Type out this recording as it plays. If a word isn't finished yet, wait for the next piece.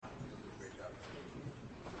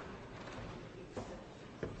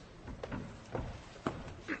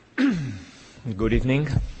Good evening.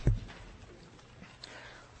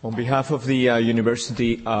 On behalf of the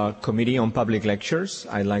University Committee on Public Lectures,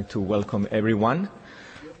 I'd like to welcome everyone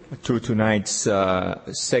to tonight's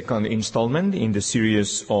second installment in the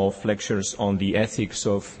series of lectures on the ethics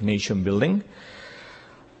of nation building.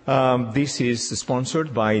 This is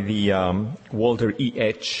sponsored by the Walter E.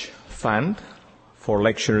 H. Fund for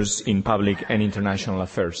Lectures in Public and International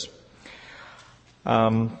Affairs.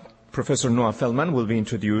 Professor Noah Feldman will be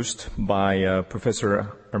introduced by Professor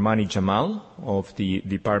Armani Jamal of the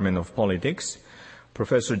Department of Politics.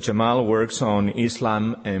 Professor Jamal works on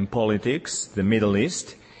Islam and politics, the Middle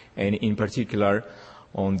East, and in particular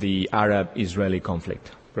on the Arab-Israeli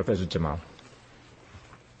conflict. Professor Jamal.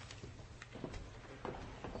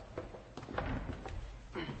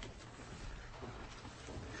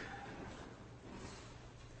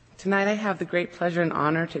 Tonight I have the great pleasure and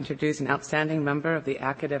honor to introduce an outstanding member of the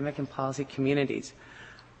academic and policy communities.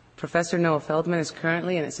 Professor Noah Feldman is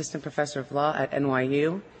currently an assistant professor of law at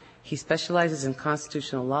NYU. He specializes in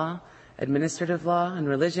constitutional law, administrative law and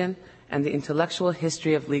religion, and the intellectual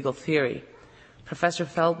history of legal theory. Professor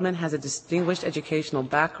Feldman has a distinguished educational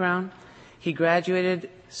background. He graduated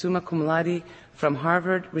summa cum laude from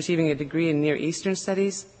Harvard, receiving a degree in Near Eastern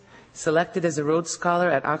Studies, selected as a Rhodes Scholar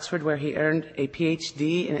at Oxford, where he earned a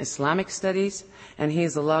PhD in Islamic Studies, and he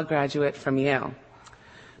is a law graduate from Yale.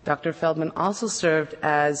 Dr. Feldman also served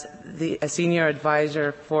as a senior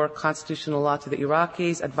advisor for constitutional law to the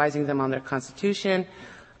Iraqis, advising them on their constitution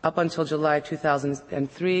up until July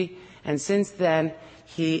 2003, and since then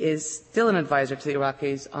he is still an advisor to the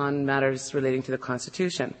Iraqis on matters relating to the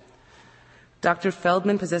constitution. Dr.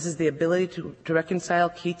 Feldman possesses the ability to reconcile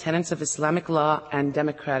key tenets of Islamic law and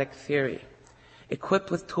democratic theory.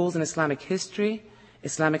 Equipped with tools in Islamic history,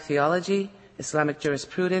 Islamic theology, Islamic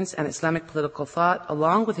jurisprudence, and Islamic political thought,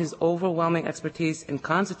 along with his overwhelming expertise in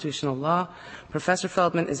constitutional law, Professor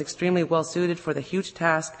Feldman is extremely well suited for the huge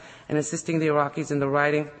task in assisting the Iraqis in the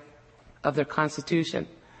writing of their constitution.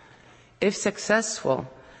 If successful,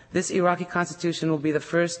 this Iraqi constitution will be the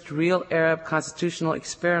first real Arab constitutional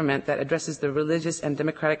experiment that addresses the religious and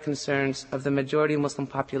democratic concerns of the majority Muslim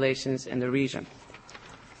populations in the region.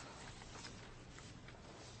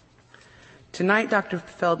 Tonight, Dr.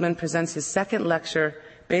 Feldman presents his second lecture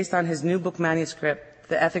based on his new book manuscript,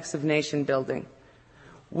 The Ethics of Nation Building.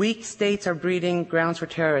 Weak states are breeding grounds for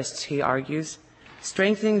terrorists, he argues.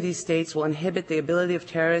 Strengthening these states will inhibit the ability of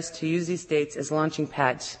terrorists to use these states as launching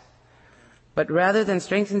pads. But rather than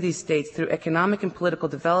strengthen these states through economic and political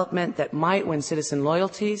development that might win citizen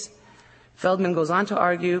loyalties, Feldman goes on to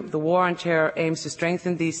argue the war on terror aims to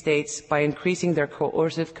strengthen these states by increasing their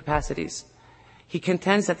coercive capacities. He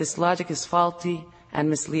contends that this logic is faulty and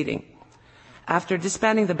misleading. After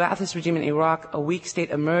disbanding the Ba'athist regime in Iraq, a weak state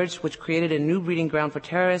emerged which created a new breeding ground for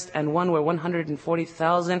terrorists and one where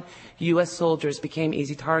 140,000 U.S. soldiers became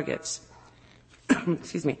easy targets.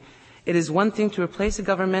 Excuse me. It is one thing to replace a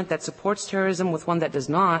government that supports terrorism with one that does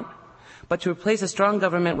not, but to replace a strong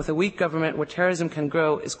government with a weak government where terrorism can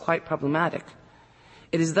grow is quite problematic.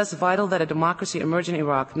 It is thus vital that a democracy emerge in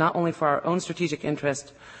Iraq, not only for our own strategic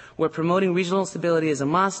interest, where promoting regional stability is a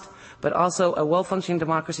must, but also a well-functioning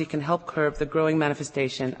democracy can help curb the growing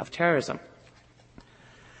manifestation of terrorism.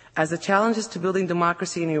 As the challenges to building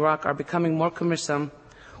democracy in Iraq are becoming more cumbersome,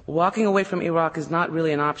 walking away from Iraq is not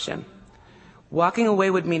really an option. Walking away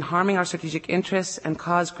would mean harming our strategic interests and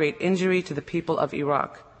cause great injury to the people of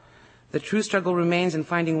Iraq. The true struggle remains in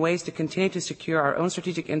finding ways to continue to secure our own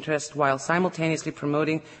strategic interests while simultaneously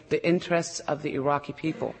promoting the interests of the Iraqi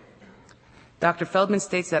people. Dr. Feldman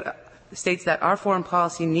states that our foreign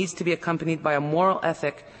policy needs to be accompanied by a moral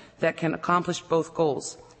ethic that can accomplish both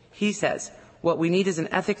goals. He says, what we need is an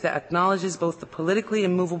ethic that acknowledges both the politically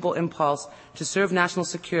immovable impulse to serve national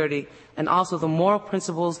security and also the moral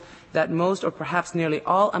principles that most or perhaps nearly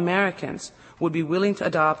all Americans would be willing to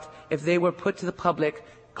adopt if they were put to the public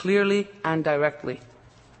clearly and directly.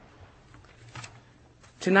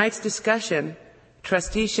 Tonight's discussion,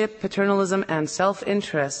 trusteeship, paternalism, and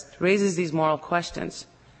self-interest, raises these moral questions.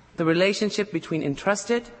 The relationship between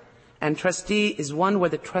entrusted and trustee is one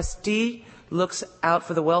where the trustee looks out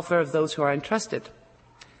for the welfare of those who are entrusted.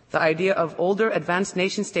 The idea of older, advanced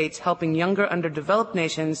nation-states helping younger, underdeveloped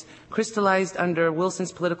nations crystallized under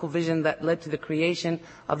Wilson's political vision that led to the creation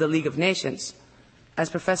of the League of Nations. As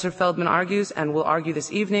Professor Feldman argues, and will argue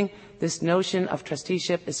this evening, this notion of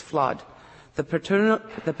trusteeship is flawed. The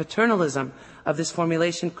paternalism of this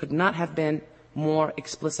formulation could not have been more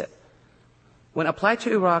explicit. When applied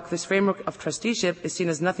to Iraq, this framework of trusteeship is seen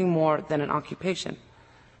as nothing more than an occupation.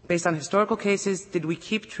 Based on historical cases, did we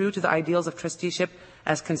keep true to the ideals of trusteeship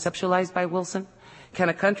as conceptualized by Wilson? Can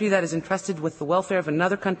a country that is entrusted with the welfare of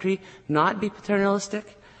another country not be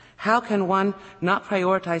paternalistic? How can one not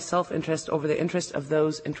prioritize self-interest over the interest of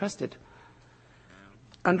those entrusted?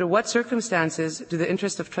 Under what circumstances do the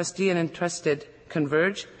interests of trustee and entrusted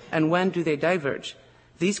converge, and when do they diverge?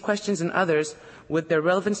 These questions and others, with their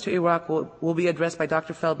relevance to Iraq, will be addressed by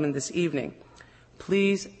Dr. Feldman this evening.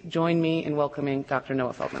 Please join me in welcoming Dr.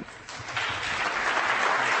 Noah Feldman.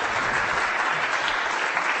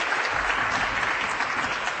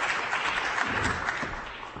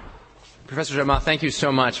 Professor Jamal, thank you so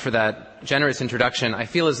much for that generous introduction. I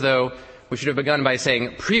feel as though we should have begun by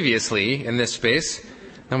saying previously in this space,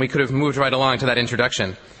 and we could have moved right along to that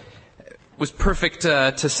introduction. It was perfect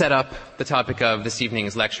to set up the topic of this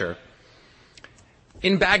evening's lecture.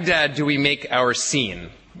 In Baghdad do we make our scene,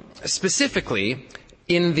 specifically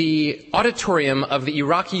in the auditorium of the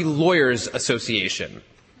Iraqi Lawyers Association,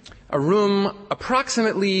 a room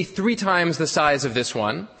approximately 3 times the size of this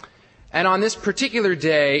one. And on this particular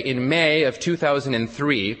day in May of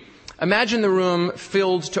 2003, imagine the room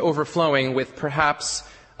filled to overflowing with perhaps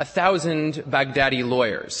 1,000 Baghdadi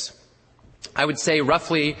lawyers. I would say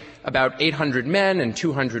roughly about 800 men and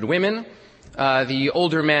 200 women, the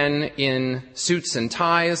older men in suits and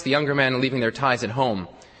ties, the younger men leaving their ties at home.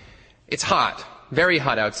 It's hot, very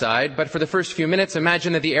hot outside, but for the first few minutes,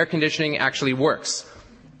 imagine that the air conditioning actually works.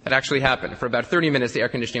 That actually happened. For about 30 minutes, the air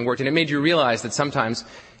conditioning worked, and it made you realize that sometimes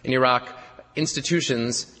in Iraq,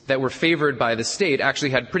 institutions that were favored by the state actually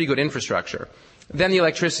had pretty good infrastructure. Then the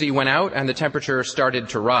electricity went out, and the temperature started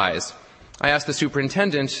to rise. I asked the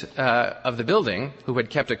superintendent of the building, who had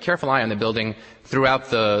kept a careful eye on the building throughout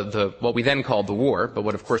the what we then called the war, but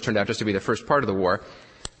what of course turned out just to be the first part of the war,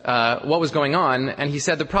 what was going on, and he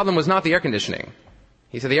said the problem was not the air conditioning.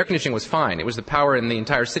 He said the air conditioning was fine. It was the power in the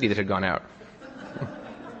entire city that had gone out.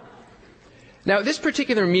 Now, this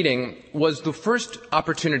particular meeting was the first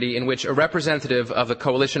opportunity in which a representative of the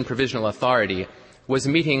Coalition Provisional Authority was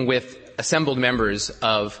meeting with assembled members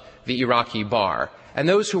of the Iraqi bar. And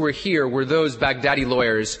those who were here were those Baghdadi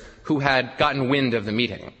lawyers who had gotten wind of the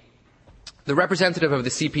meeting. The representative of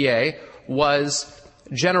the CPA was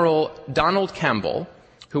General Donald Campbell,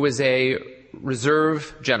 who was a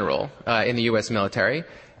reserve general in the U.S. military,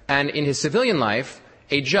 and in his civilian life,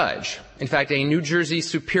 a judge, in fact, a New Jersey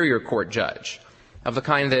Superior Court judge, of the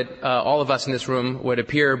kind that all of us in this room would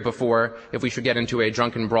appear before if we should get into a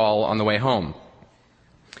drunken brawl on the way home.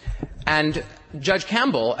 And Judge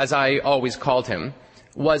Campbell, as I always called him,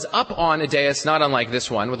 was up on a dais not unlike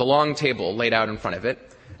this one, with a long table laid out in front of it,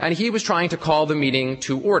 and he was trying to call the meeting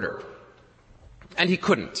to order. And he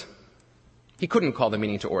couldn't. He couldn't call the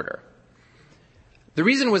meeting to order. The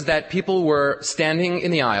reason was that people were standing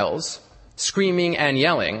in the aisles, screaming and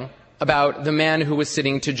yelling about the man who was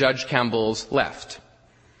sitting to Judge Campbell's left.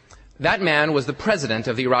 That man was the president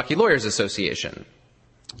of the Iraqi Lawyers Association,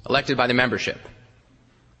 elected by the membership.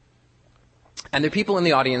 And the people in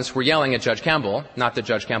the audience were yelling at Judge Campbell, not that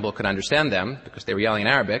Judge Campbell could understand them, because they were yelling in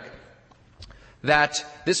Arabic, that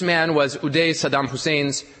this man was Uday Saddam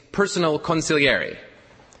Hussein's personal consigliere,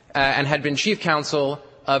 and had been chief counsel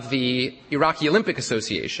of the Iraqi Olympic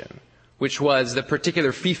Association, which was the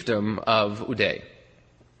particular fiefdom of Uday.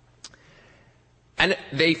 And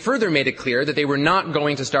they further made it clear that they were not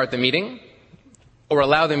going to start the meeting or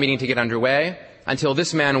allow the meeting to get underway until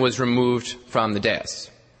this man was removed from the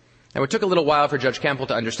dais. Now, it took a little while for Judge Campbell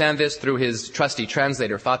to understand this through his trusty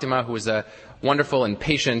translator, Fatima, who was a wonderful and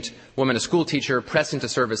patient woman, a school teacher, pressed into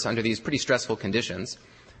service under these pretty stressful conditions.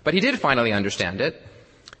 But he did finally understand it.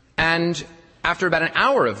 And after about an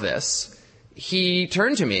hour of this, he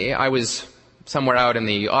turned to me. I was somewhere out in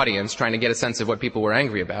the audience trying to get a sense of what people were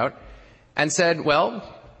angry about, and said, well,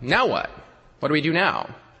 now what? What do we do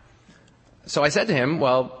now? So I said to him,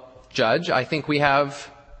 well, Judge, I think we have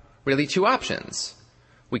really 2 options.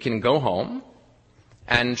 We can go home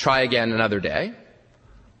and try again another day,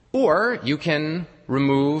 or you can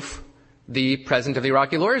remove the president of the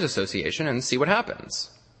Iraqi Lawyers Association and see what happens.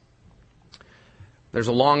 There's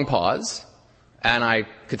a long pause, and I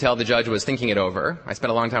could tell the judge was thinking it over. I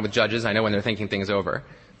spent a long time with judges. I know when they're thinking things over.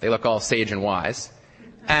 They look all sage and wise.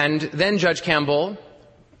 And then Judge Campbell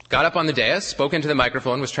got up on the dais, spoke into the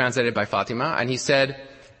microphone, was translated by Fatima, and he said,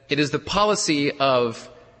 it is the policy of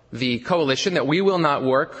the coalition that we will not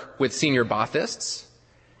work with senior Baathists,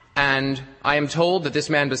 and I am told that this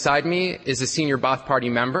man beside me is a senior Baath Party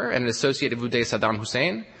member and an associate of Uday Saddam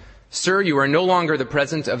Hussein. Sir, you are no longer the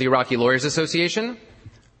president of the Iraqi Lawyers Association.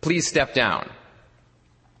 Please step down.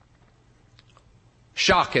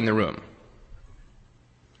 Shock in the room.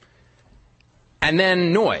 And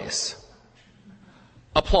then noise.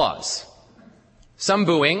 Applause. Some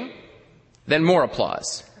booing, Then more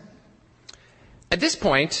applause. At this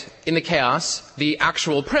point, in the chaos, the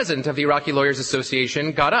actual president of the Iraqi Lawyers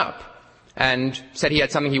Association got up and said he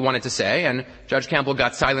had something he wanted to say, and Judge Campbell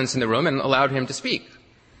got silence in the room and allowed him to speak.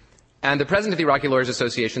 And the president of the Iraqi Lawyers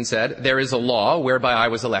Association said, there is a law whereby I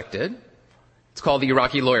was elected. It's called the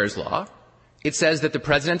Iraqi Lawyers Law. It says that the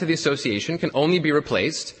president of the association can only be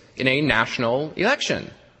replaced in a national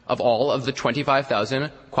election of all of the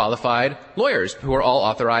 25,000 qualified lawyers who are all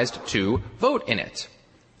authorized to vote in it.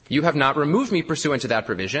 You have not removed me pursuant to that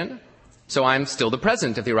provision, so I'm still the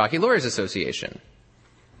president of the Iraqi Lawyers Association.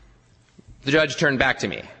 The judge turned back to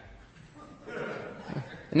me.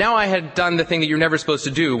 Now I had done the thing that you're never supposed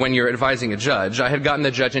to do when you're advising a judge. I had gotten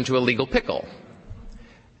the judge into a legal pickle.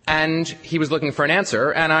 And he was looking for an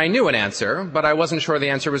answer, and I knew an answer, but I wasn't sure the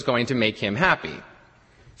answer was going to make him happy.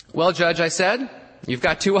 Well, Judge, I said, you've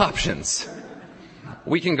got two options.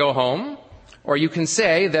 We can go home, or you can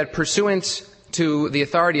say that pursuant to the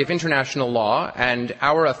authority of international law and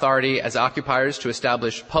our authority as occupiers to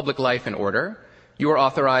establish public life and order, you are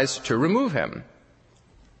authorized to remove him.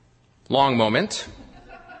 Long moment,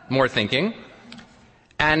 more thinking,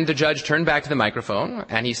 and the judge turned back to the microphone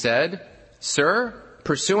and he said, Sir,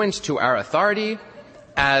 pursuant to our authority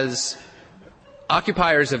as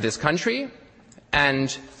occupiers of this country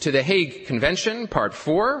and to the Hague Convention, Part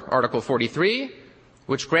 4, Article 43,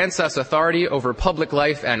 which grants us authority over public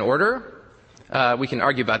life and order. We can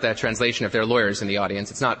argue about that translation if there are lawyers in the audience.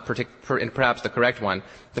 It's not perhaps the correct one.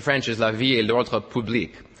 The French is la vie et l'ordre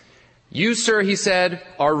public. You, sir, he said,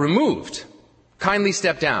 are removed. Kindly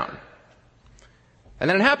step down. And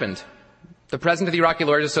then it happened. The president of the Iraqi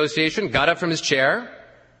Lawyers Association got up from his chair,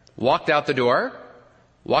 walked out the door,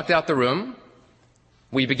 walked out the room.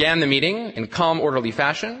 We began the meeting in calm, orderly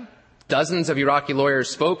fashion. Dozens of Iraqi lawyers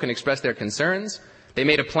spoke and expressed their concerns. They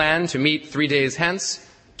made a plan to meet 3 days hence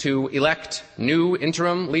to elect new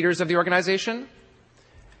interim leaders of the organization.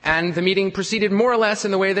 And the meeting proceeded more or less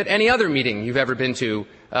in the way that any other meeting you've ever been to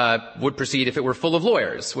would proceed if it were full of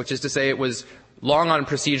lawyers, which is to say it was long on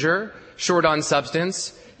procedure, short on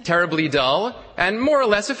substance, terribly dull, and more or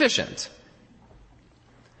less efficient.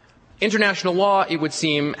 International law, it would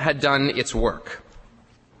seem, had done its work.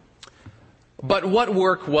 But what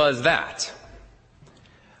work was that?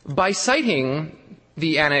 By citing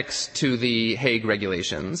the annex to the Hague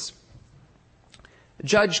regulations,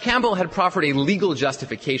 Judge Campbell had proffered a legal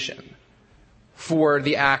justification for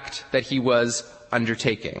the act that he was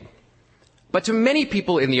undertaking. But to many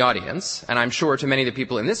people in the audience, and I'm sure to many of the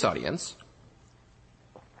people in this audience,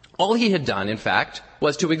 all he had done, in fact,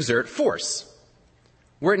 was to exert force.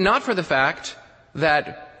 Were it not for the fact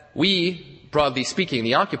that we, broadly speaking,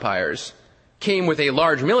 the occupiers, came with a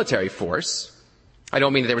large military force. I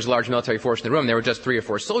don't mean that there was a large military force in the room. There were just 3 or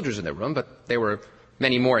 4 soldiers in the room, but there were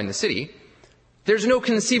many more in the city. There's no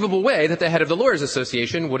conceivable way that the head of the Lawyers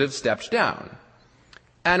Association would have stepped down.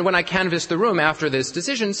 And when I canvassed the room after this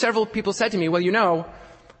decision, several people said to me, well,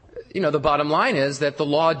 the bottom line is that the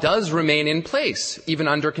law does remain in place, even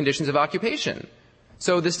under conditions of occupation.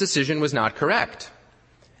 So this decision was not correct.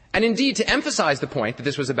 And indeed, to emphasize the point that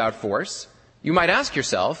this was about force, you might ask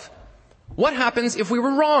yourself, what happens if we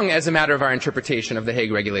were wrong as a matter of our interpretation of the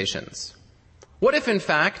Hague regulations? What if, in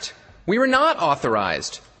fact, we were not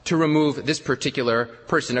authorized to remove this particular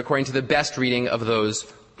person according to the best reading of those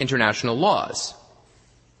international laws?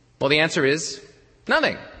 Well, the answer is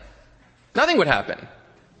nothing. Nothing would happen,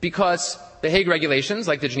 because the Hague regulations,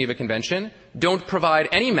 like the Geneva Convention, don't provide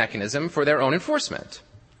any mechanism for their own enforcement.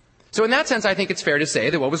 So in that sense, I think it's fair to say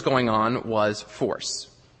that what was going on was force.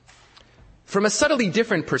 From a subtly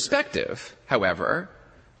different perspective, however,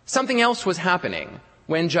 something else was happening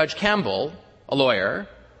when Judge Campbell, a lawyer,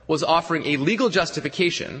 was offering a legal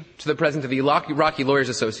justification to the president of the Iraqi Lawyers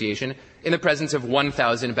Association in the presence of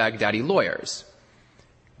 1,000 Baghdadi lawyers.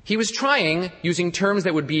 He was trying, using terms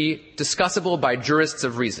that would be discussable by jurists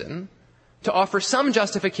of reason, to offer some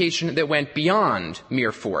justification that went beyond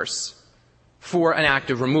mere force for an act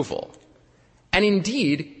of removal. And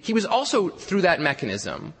indeed, he was also, through that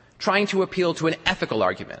mechanism, trying to appeal to an ethical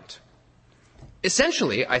argument.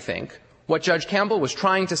 Essentially, I think, what Judge Campbell was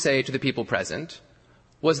trying to say to the people present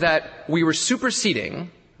was that we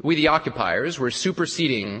the occupiers, were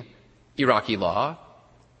superseding Iraqi law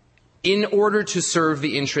in order to serve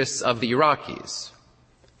the interests of the Iraqis.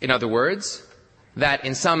 In other words, that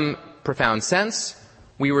in some profound sense,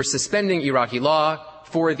 we were suspending Iraqi law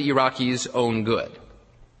for the Iraqis' own good.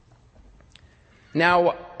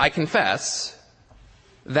 Now, I confess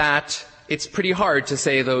that it's pretty hard to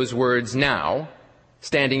say those words now,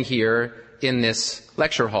 standing here in this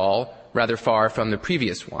lecture hall, rather far from the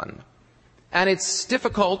previous one. And it's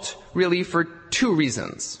difficult, really, for two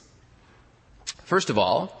reasons. First of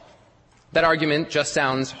all, that argument just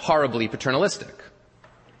sounds horribly paternalistic.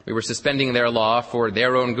 We were suspending their law for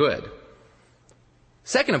their own good.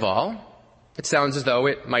 Second of all, it sounds as though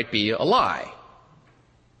it might be a lie.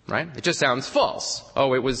 Right? It just sounds false.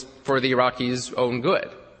 Oh, it was for the Iraqis' own good.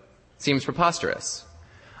 Seems preposterous.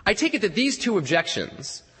 I take it that these two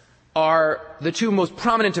objections are the two most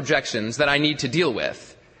prominent objections that I need to deal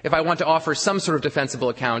with if I want to offer some sort of defensible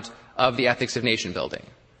account of the ethics of nation building.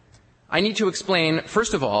 I need to explain,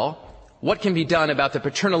 first of all, what can be done about the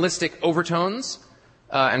paternalistic overtones,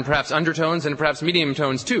 and perhaps undertones and perhaps medium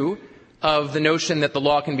tones too, of the notion that the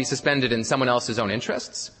law can be suspended in someone else's own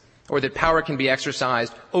interests, or that power can be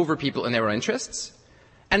exercised over people in their own interests.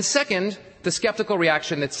 And second, the skeptical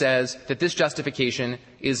reaction that says that this justification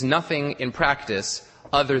is nothing in practice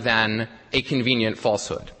other than a convenient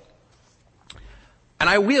falsehood. And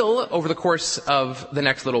I will, over the course of the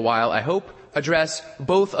next little while, I hope, address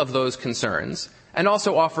both of those concerns and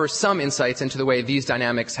also offer some insights into the way these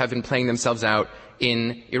dynamics have been playing themselves out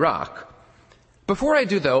in Iraq. Before I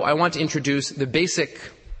do, though, I want to introduce the basic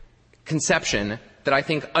conception that I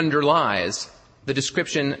think underlies the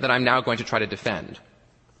description that I'm now going to try to defend.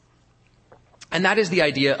 And that is the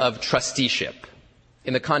idea of trusteeship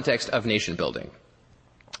in the context of nation building.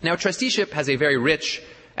 Now, trusteeship has a very rich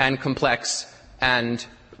and complex and,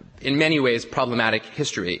 in many ways, problematic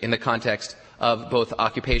history in the context of both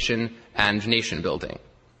occupation and nation building.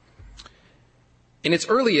 In its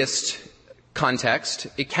earliest context,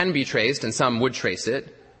 it can be traced, and some would trace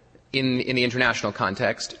it, in the international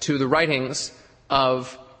context, to the writings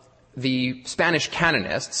of the Spanish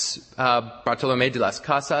canonists, Bartolomé de las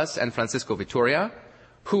Casas and Francisco Vitoria,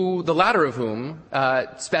 who, the latter of whom,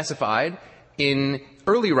 specified in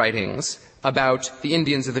early writings about the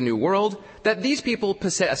Indians of the New World that these people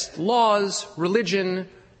possessed laws, religion,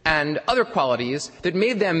 and other qualities that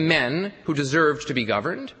made them men who deserved to be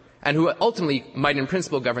governed and who ultimately might in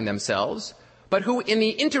principle govern themselves, but who in the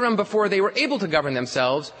interim before they were able to govern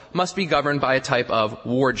themselves must be governed by a type of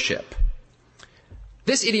wardship.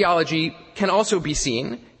 This ideology can also be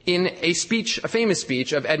seen in a famous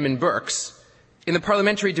speech of Edmund Burke's in the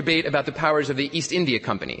parliamentary debate about the powers of the East India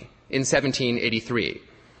Company in 1783.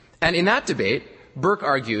 And in that debate, Burke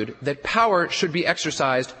argued that power should be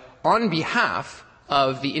exercised on behalf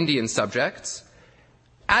of the Indian subjects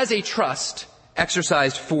as a trust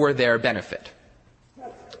exercised for their benefit.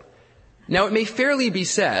 Now, it may fairly be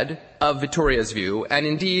said of Vitoria's view, and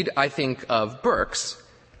indeed I think of Burke's,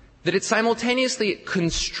 that it simultaneously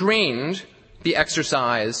constrained the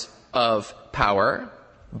exercise of power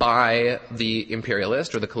by the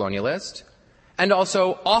imperialist or the colonialist, and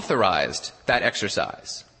also authorized that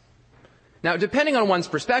exercise. Now, depending on one's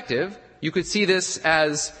perspective, you could see this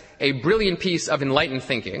as a brilliant piece of enlightened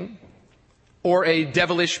thinking, or a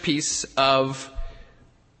devilish piece of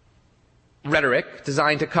rhetoric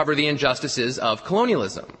designed to cover the injustices of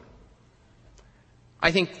colonialism.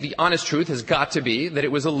 I think the honest truth has got to be that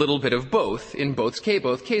it was a little bit of both in both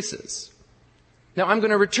cases. Now, I'm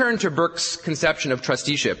going to return to Burke's conception of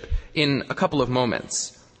trusteeship in a couple of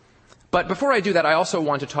moments. But before I do that, I also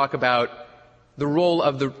want to talk about the role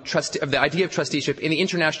of the idea of trusteeship in the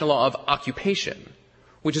international law of occupation,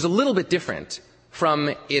 which is a little bit different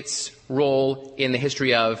from its role in the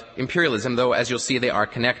history of imperialism, though, as you'll see, they are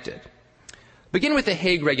connected. Begin with the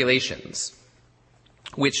Hague Regulations,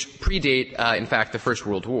 which predate, in fact, the First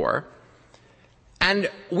World War, and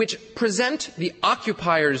which present the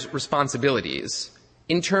occupier's responsibilities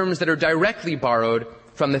in terms that are directly borrowed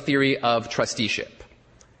from the theory of trusteeship.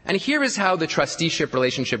 And here is how the trusteeship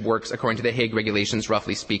relationship works according to the Hague Regulations,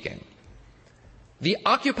 roughly speaking. The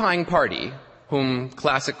occupying party, whom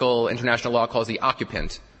classical international law calls the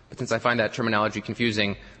occupant, but since I find that terminology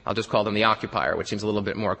confusing, I'll just call them the occupier, which seems a little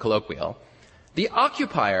bit more colloquial. The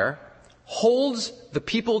occupier holds the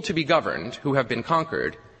people to be governed who have been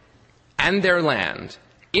conquered and their land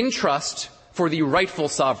in trust for the rightful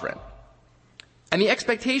sovereign. And the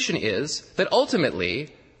expectation is that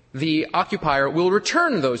ultimately the occupier will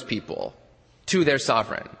return those people to their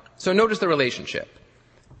sovereign. So notice the relationship.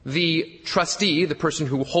 The trustee, the person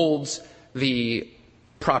who holds the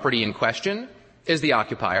property in question, is the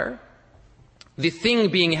occupier. The thing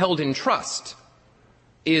being held in trust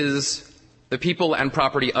is the people and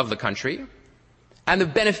property of the country. And the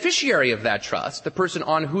beneficiary of that trust, the person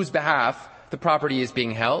on whose behalf the property is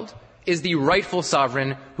being held, is the rightful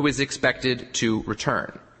sovereign who is expected to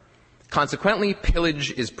return. Consequently,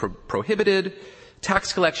 pillage is prohibited,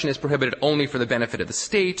 tax collection is prohibited only for the benefit of the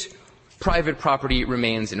state, private property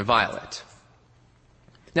remains inviolate.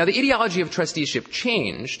 Now, the ideology of trusteeship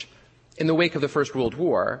changed in the wake of the First World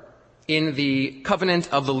War in the Covenant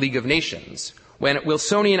of the League of Nations, when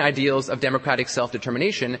Wilsonian ideals of democratic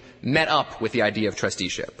self-determination met up with the idea of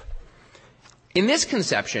trusteeship. In this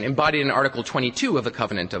conception, embodied in Article 22 of the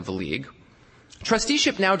Covenant of the League,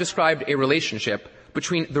 trusteeship now described a relationship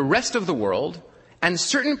between the rest of the world and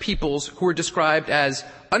certain peoples who were described as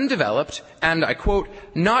undeveloped and, I quote,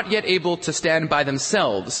 not yet able to stand by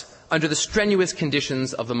themselves under the strenuous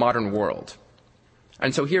conditions of the modern world.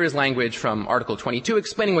 And so here is language from Article 22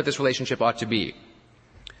 explaining what this relationship ought to be.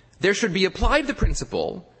 There should be applied the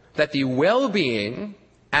principle that the well-being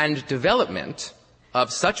and development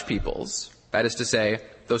of such peoples, that is to say,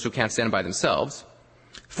 those who can't stand by themselves,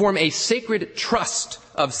 form a sacred trust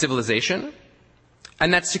of civilization,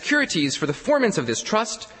 and that securities for the performance of this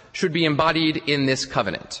trust should be embodied in this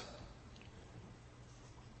covenant.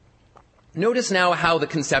 Notice now how the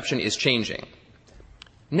conception is changing.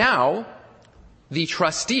 Now, the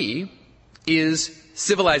trustee is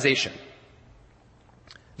civilization.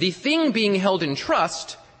 The thing being held in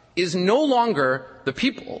trust is no longer the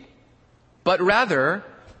people, but rather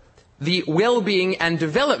the well-being and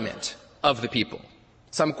development of the people,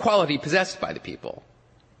 some quality possessed by the people.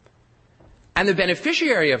 And the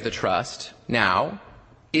beneficiary of the trust now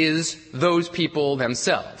is those people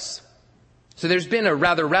themselves. So there's been a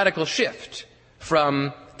rather radical shift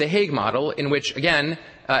from the Hague model in which, again,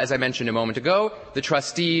 as I mentioned a moment ago, the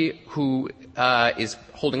trustee who is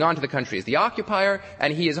holding on to the country is the occupier,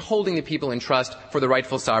 and he is holding the people in trust for the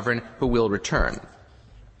rightful sovereign who will return.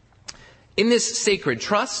 In this sacred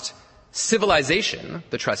trust, civilization,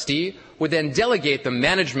 the trustee, would then delegate the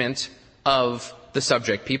management of the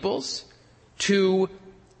subject peoples to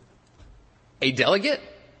a delegate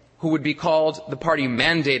who would be called the party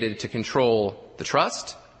mandated to control the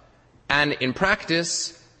trust, and in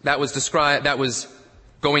practice, that was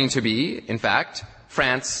going to be, in fact,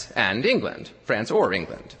 France and England, France or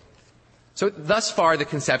England. So thus far, the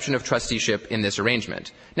conception of trusteeship in this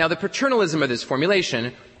arrangement. Now, the paternalism of this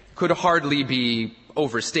formulation could hardly be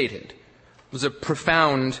overstated. It was a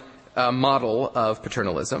profound model of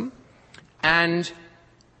paternalism, and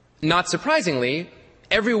not surprisingly,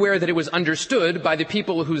 everywhere that it was understood by the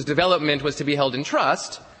people whose development was to be held in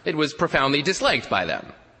trust, it was profoundly disliked by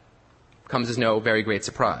them. Comes as no very great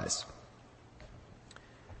surprise.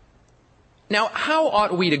 Now, how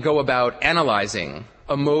ought we to go about analyzing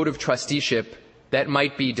a mode of trusteeship that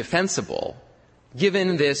might be defensible,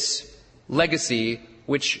 given this legacy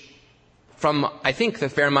which, from, I think, the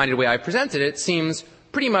fair-minded way I presented it, seems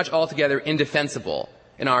pretty much altogether indefensible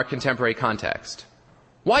in our contemporary context?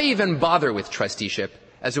 Why even bother with trusteeship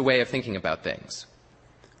as a way of thinking about things?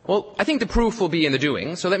 Well, I think the proof will be in the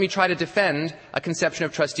doing, so let me try to defend a conception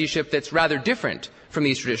of trusteeship that's rather different from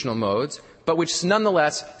these traditional modes, but which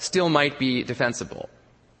nonetheless still might be defensible.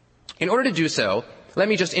 In order to do so, let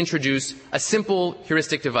me just introduce a simple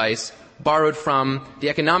heuristic device borrowed from the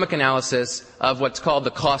economic analysis of what's called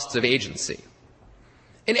the costs of agency.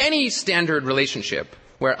 In any standard relationship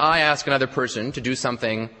where I ask another person to do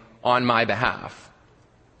something on my behalf,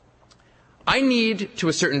 I need, to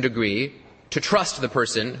a certain degree, to trust the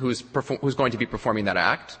person who's going to be performing that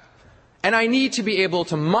act, and I need to be able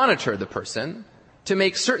to monitor the person to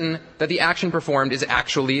make certain that the action performed is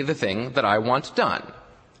actually the thing that I want done.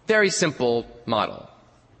 Very simple model.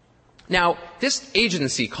 Now, this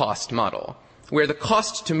agency cost model, where the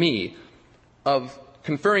cost to me of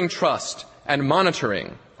conferring trust and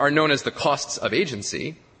monitoring are known as the costs of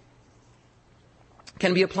agency,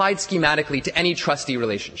 can be applied schematically to any trustee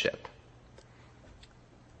relationship.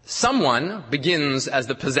 Someone begins as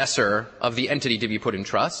the possessor of the entity to be put in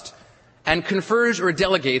trust and confers or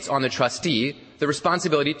delegates on the trustee the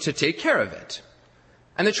responsibility to take care of it.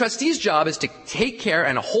 And the trustee's job is to take care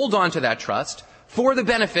and hold on to that trust for the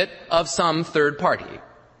benefit of some third party.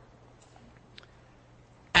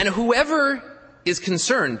 And whoever is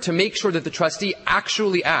concerned to make sure that the trustee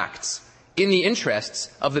actually acts in the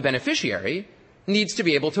interests of the beneficiary needs to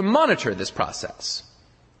be able to monitor this process.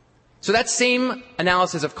 So that same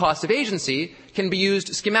analysis of cost of agency can be used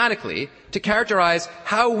schematically to characterize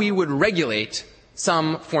how we would regulate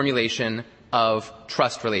some formulation of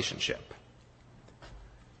trust relationship.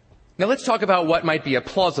 Now let's talk about what might be a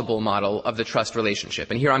plausible model of the trust relationship.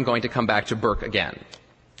 And here I'm going to come back to Burke again.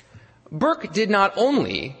 Burke did not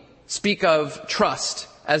only speak of trust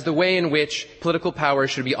as the way in which political power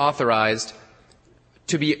should be authorized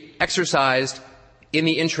to be exercised in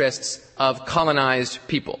the interests of colonized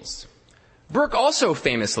peoples. Burke also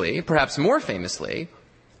famously, perhaps more famously,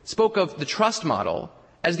 spoke of the trust model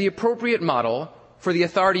as the appropriate model for the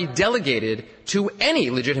authority delegated to any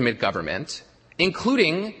legitimate government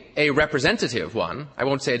including a representative one. I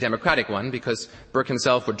won't say a democratic one because Burke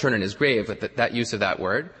himself would turn in his grave with that use of that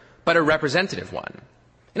word, but a representative one.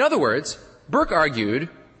 In other words, Burke argued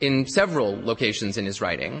in several locations in his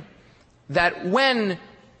writing that when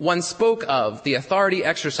one spoke of the authority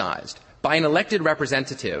exercised by an elected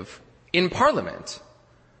representative in Parliament,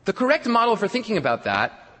 the correct model for thinking about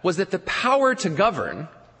that was that the power to govern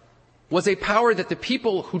was a power that the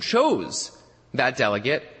people who chose that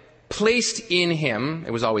delegate placed in him,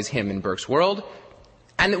 it was always him in Burke's world,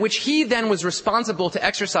 and which he then was responsible to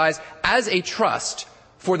exercise as a trust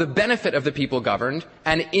for the benefit of the people governed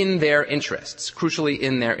and in their interests, crucially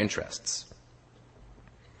in their interests.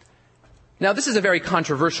 Now, this is a very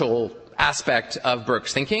controversial aspect of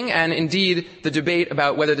Burke's thinking, and indeed the debate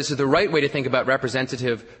about whether this is the right way to think about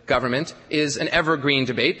representative government is an evergreen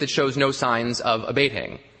debate that shows no signs of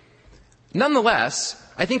abating. Nonetheless,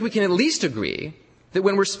 I think we can at least agree that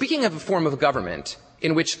when we're speaking of a form of government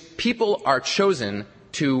in which people are chosen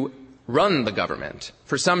to run the government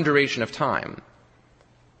for some duration of time,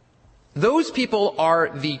 those people are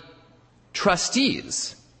the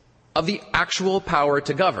trustees of the actual power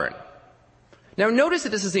to govern. Now, notice that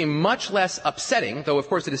this is a much less upsetting, though of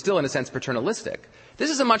course it is still in a sense paternalistic, this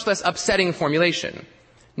is a much less upsetting formulation.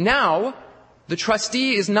 Now, the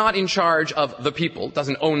trustee is not in charge of the people,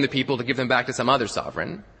 doesn't own the people to give them back to some other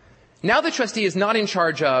sovereign. Now the trustee is not in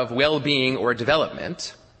charge of well-being or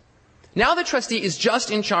development. Now the trustee is just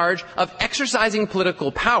in charge of exercising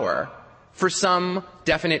political power for some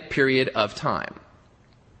definite period of time.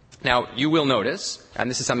 Now, you will notice, and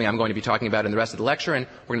this is something I'm going to be talking about in the rest of the lecture, and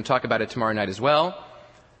we're going to talk about it tomorrow night as well,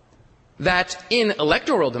 that in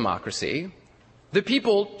electoral democracy, the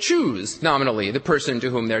people choose nominally the person to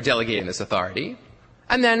whom they're delegating this authority,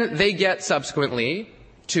 and then they get subsequently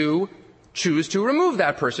to choose to remove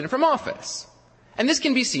that person from office. And this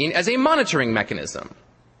can be seen as a monitoring mechanism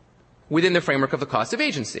within the framework of the cost of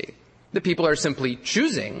agency. The people are simply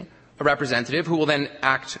choosing a representative who will then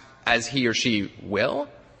act as he or she will,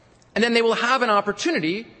 and then they will have an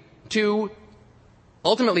opportunity to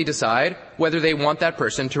ultimately decide whether they want that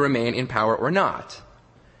person to remain in power or not.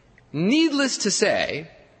 Needless to say,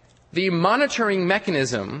 the monitoring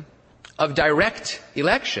mechanism of direct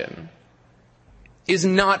election is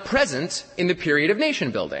not present in the period of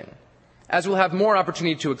nation building. As we'll have more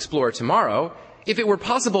opportunity to explore tomorrow, if it were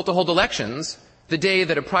possible to hold elections the day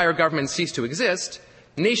that a prior government ceased to exist,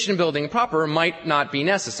 nation building proper might not be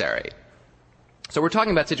necessary. So we're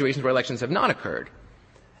talking about situations where elections have not occurred.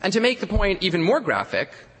 And to make the point even more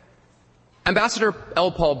graphic, Ambassador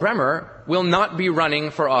L. Paul Bremer will not be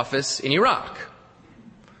running for office in Iraq.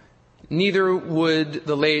 Neither would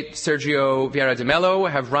the late Sergio Vieira de Mello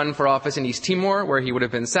have run for office in East Timor, where he would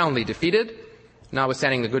have been soundly defeated,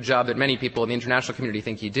 notwithstanding the good job that many people in the international community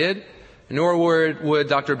think he did, nor would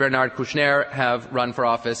Dr. Bernard Kouchner have run for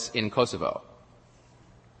office in Kosovo.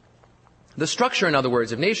 The structure, in other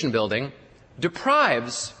words, of nation building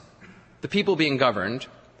deprives the people being governed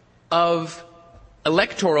of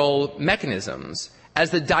electoral mechanisms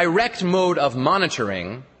as the direct mode of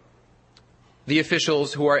monitoring the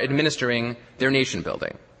officials who are administering their nation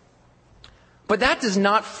building. But that does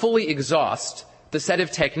not fully exhaust the set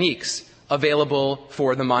of techniques available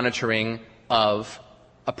for the monitoring of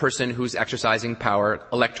a person who's exercising power,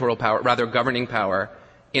 electoral power, rather governing power,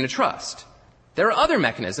 in a trust. There are other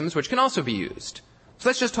mechanisms which can also be used. So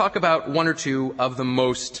let's just talk about one or two of the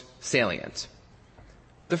most salient.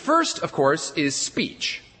 The first, of course, is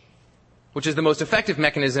speech, which is the most effective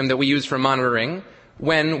mechanism that we use for monitoring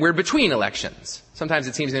when we're between elections. Sometimes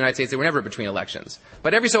it seems in the United States that we're never between elections,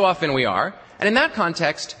 but every so often we are. And in that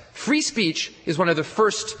context, free speech is one of the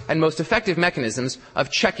first and most effective mechanisms of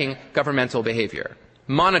checking governmental behavior,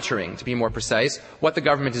 monitoring, to be more precise, what the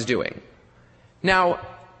government is doing. Now,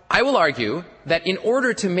 I will argue that in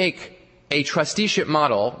order to make a trusteeship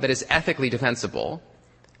model that is ethically defensible,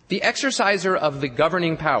 the exerciser of the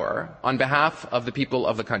governing power on behalf of the people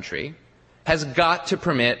of the country has got to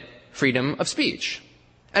permit freedom of speech,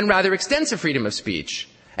 and rather extensive freedom of speech,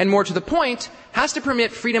 and more to the point, has to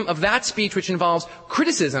permit freedom of that speech which involves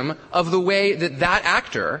criticism of the way that that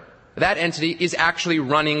actor, that entity, is actually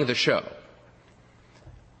running the show.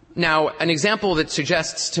 Now, an example that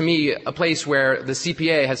suggests to me a place where the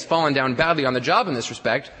CPA has fallen down badly on the job in this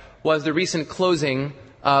respect was the recent closing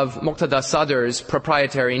of Muqtada Sadr's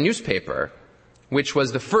proprietary newspaper, which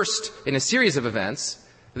was the first in a series of events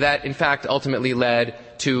that in fact ultimately led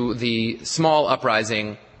to the small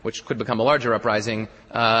uprising, which could become a larger uprising,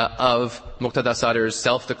 of Muqtada Sadr's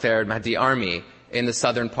self-declared Mahdi army in the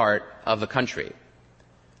southern part of the country.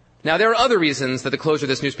 Now, there are other reasons that the closure of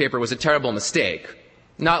this newspaper was a terrible mistake.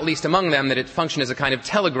 not least among them that it functioned as a kind of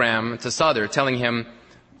telegram to Sadr, telling him,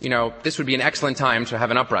 this would be an excellent time to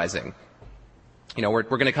have an uprising. We're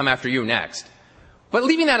going to come after you next. But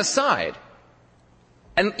leaving that aside,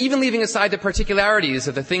 and even leaving aside the particularities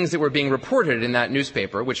of the things that were being reported in that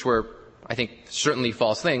newspaper, which were, I think, certainly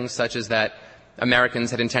false things, such as that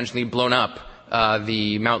Americans had intentionally blown up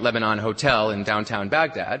the Mount Lebanon Hotel in downtown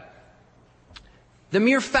Baghdad, the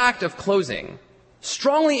mere fact of closing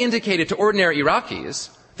strongly indicated to ordinary Iraqis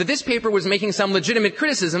that this paper was making some legitimate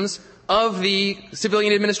criticisms of the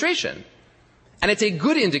civilian administration. And it's a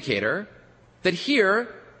good indicator that here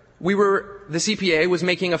the CPA was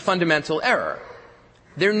making a fundamental error.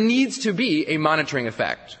 There needs to be a monitoring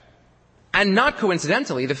effect. And not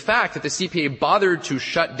coincidentally, the fact that the CPA bothered to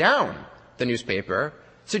shut down the newspaper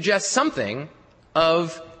suggests something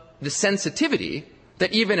of the sensitivity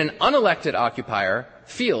that even an unelected occupier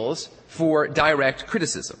feels for direct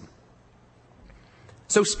criticism.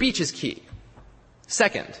 So speech is key.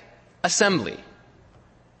 Second, assembly.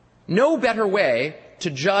 No better way to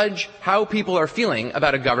judge how people are feeling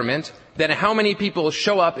about a government than how many people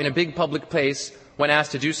show up in a big public place when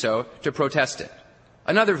asked to do so to protest it.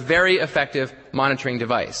 Another very effective monitoring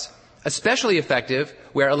device, especially effective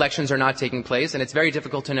where elections are not taking place and it's very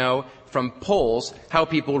difficult to know from polls how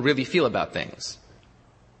people really feel about things.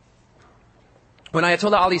 When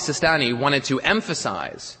Ayatollah Ali Sistani wanted to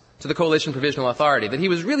emphasize to the Coalition Provisional Authority that he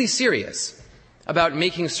was really serious about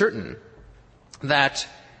making certain that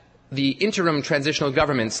the interim transitional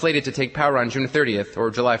government slated to take power on June 30th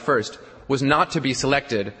or July 1st was not to be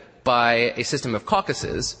selected by a system of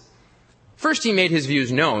caucuses, first he made his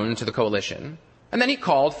views known to the coalition, and then he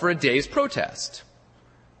called for a day's protest.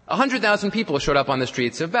 100,000 people showed up on the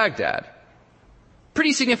streets of Baghdad.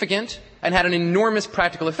 Pretty significant and had an enormous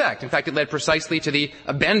practical effect. In fact, it led precisely to the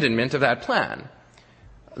abandonment of that plan.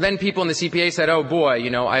 Then people in the CPA said, oh boy,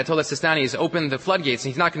 Ayatollah Sistani has opened the floodgates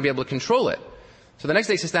and he's not going to be able to control it. So the next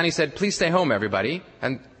day Sistani said, please stay home, everybody.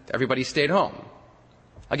 And everybody stayed home.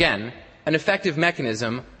 Again, an effective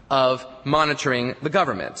mechanism of monitoring the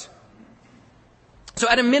government. So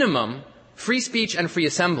at a minimum, free speech and free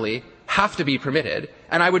assembly have to be permitted.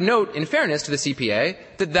 And I would note, in fairness to the CPA,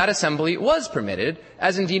 that assembly was permitted,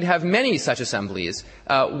 as indeed have many such assemblies,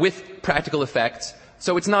 with practical effects.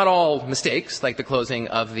 So it's not all mistakes, like the closing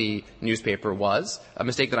of the newspaper was. A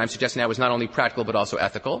mistake that I'm suggesting now is not only practical but also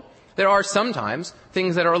ethical. There are sometimes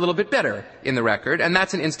things that are a little bit better in the record, and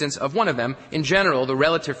that's an instance of one of them. In general, the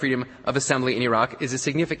relative freedom of assembly in Iraq is a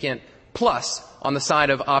significant plus on the side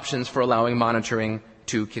of options for allowing monitoring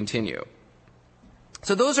to continue.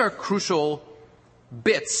 So those are crucial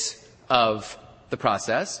bits of the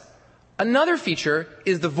process. Another feature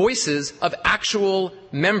is the voices of actual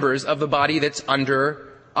members of the body that's under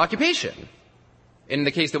occupation. In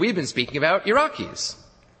the case that we've been speaking about, Iraqis.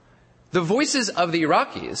 The voices of the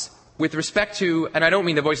Iraqis with respect to, and I don't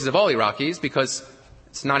mean the voices of all Iraqis because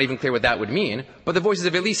it's not even clear what that would mean, but the voices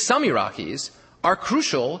of at least some Iraqis are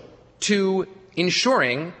crucial to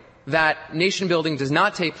ensuring that nation building does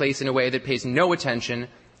not take place in a way that pays no attention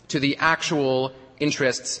to the actual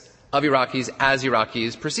interests of Iraqis as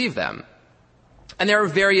Iraqis perceive them. And there are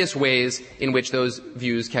various ways in which those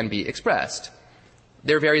views can be expressed.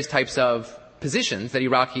 There are various types of positions that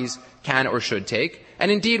Iraqis can or should take,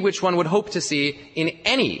 and indeed which one would hope to see in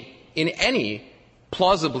any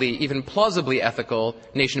plausibly, even plausibly ethical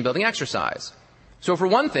nation-building exercise. So for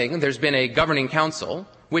one thing, there's been a governing council,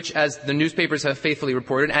 which, as the newspapers have faithfully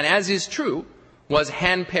reported, and as is true, was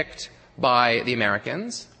handpicked by the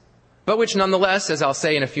Americans, but which nonetheless, as I'll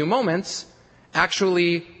say in a few moments,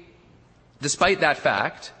 actually, despite that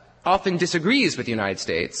fact, often disagrees with the United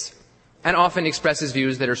States and often expresses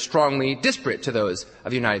views that are strongly disparate to those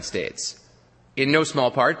of the United States. In no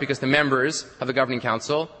small part because the members of the governing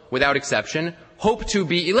council, without exception, hope to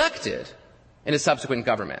be elected in a subsequent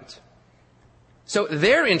government. So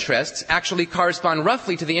their interests actually correspond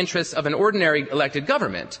roughly to the interests of an ordinary elected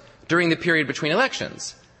government during the period between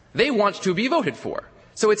elections. They want to be voted for.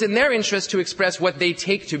 So it's in their interest to express what they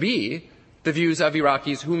take to be the views of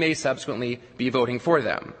Iraqis who may subsequently be voting for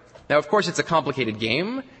them. Now, of course, it's a complicated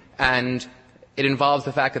game, and it involves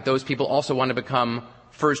the fact that those people also want to become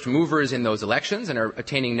first movers in those elections and are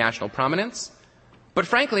attaining national prominence. But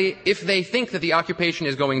frankly, if they think that the occupation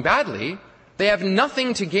is going badly, they have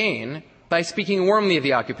nothing to gain by speaking warmly of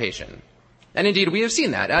the occupation. And indeed, we have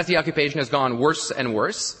seen that. As the occupation has gone worse and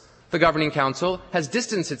worse, the governing council has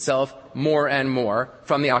distanced itself more and more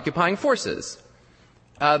from the occupying forces.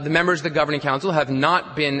 The members of the governing council have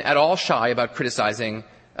not been at all shy about criticizing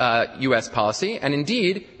U.S. policy, and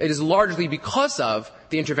indeed, it is largely because of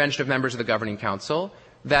the intervention of members of the governing council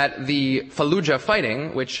that the Fallujah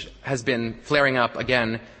fighting, which has been flaring up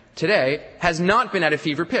again today, has not been at a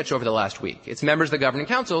fever pitch over the last week. It's members of the Governing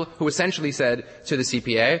Council who essentially said to the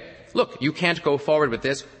CPA, look, you can't go forward with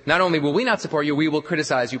this. Not only will we not support you, we will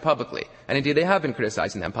criticize you publicly. And indeed, they have been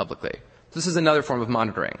criticizing them publicly. This is another form of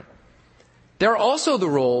monitoring. There are also the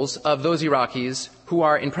roles of those Iraqis who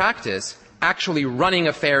are, in practice, actually running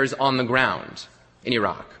affairs on the ground in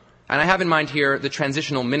Iraq. And I have in mind here the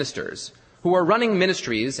transitional ministers, who are running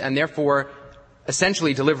ministries and therefore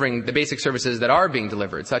essentially delivering the basic services that are being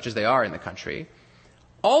delivered, such as they are in the country,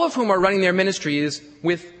 all of whom are running their ministries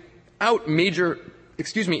without major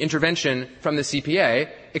intervention from the CPA,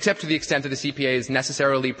 except to the extent that the CPA is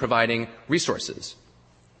necessarily providing resources.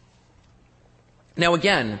 Now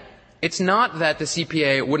again, it's not that the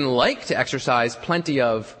CPA wouldn't like to exercise plenty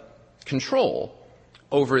of control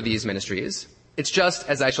over these ministries. It's just,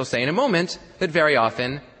 as I shall say in a moment, that very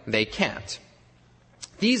often they can't.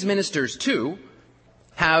 These ministers, too,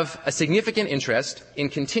 have a significant interest in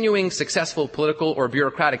continuing successful political or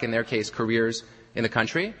bureaucratic, in their case, careers in the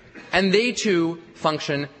country, and they, too,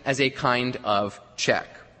 function as a kind of check.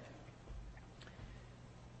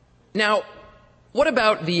 Now, what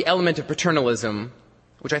about the element of paternalism,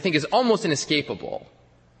 which I think is almost inescapable,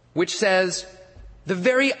 which says the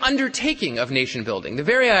very undertaking of nation building, the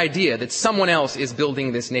very idea that someone else is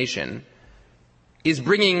building this nation, is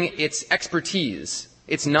bringing its expertise,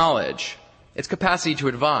 its knowledge, its capacity to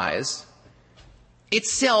advise,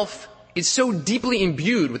 itself is so deeply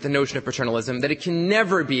imbued with the notion of paternalism that it can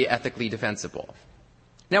never be ethically defensible.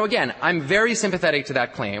 Now again, I'm very sympathetic to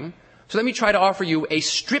that claim, so let me try to offer you a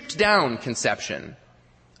stripped-down conception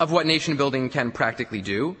of what nation building can practically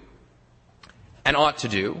do and ought to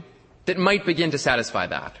do that might begin to satisfy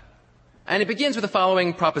that. And it begins with the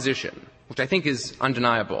following proposition, which I think is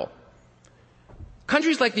undeniable.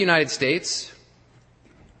 Countries like the United States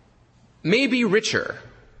may be richer,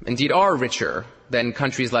 indeed are richer, than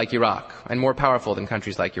countries like Iraq, and more powerful than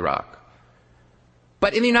countries like Iraq.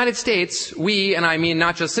 But in the United States, we, and I mean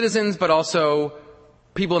not just citizens, but also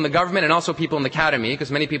people in the government and also people in the academy,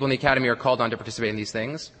 because many people in the academy are called on to participate in these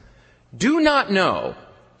things, do not know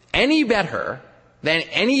any better than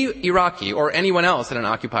any Iraqi or anyone else in an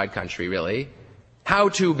occupied country, really, how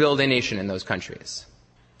to build a nation in those countries.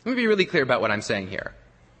 Let me be really clear about what I'm saying here.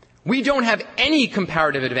 We don't have any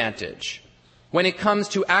comparative advantage when it comes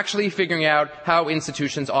to actually figuring out how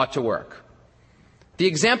institutions ought to work. The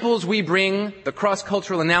examples we bring, the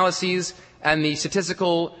cross-cultural analyses and the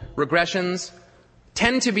statistical regressions,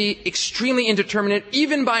 tend to be extremely indeterminate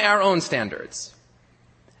even by our own standards.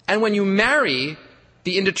 And when you marry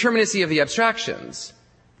the indeterminacy of the abstractions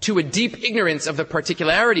to a deep ignorance of the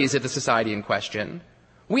particularities of the society in question,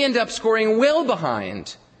 we end up scoring well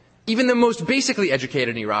behind even the most basically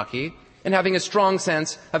educated Iraqi and having a strong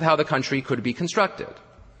sense of how the country could be constructed.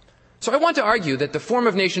 So I want to argue that the form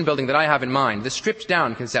of nation building that I have in mind, the stripped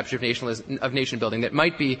down conception of nation building that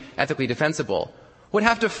might be ethically defensible, would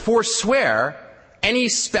have to forswear any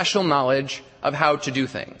special knowledge of how to do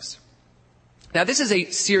things. Now this is a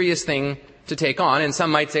serious thing to take on, and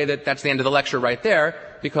some might say that that's the end of the lecture right there,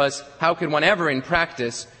 because how could one ever in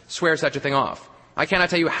practice swear such a thing off? I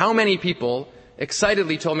cannot tell you how many people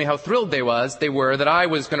excitedly told me how thrilled they were that I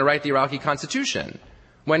was going to write the Iraqi constitution,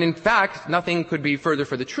 when in fact nothing could be further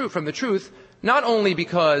from the truth, not only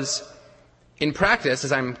because in practice,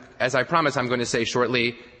 as I promise I'm going to say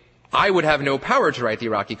shortly, I would have no power to write the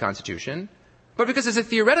Iraqi constitution, but because as a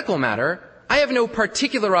theoretical matter, I have no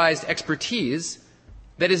particularized expertise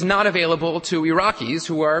that is not available to Iraqis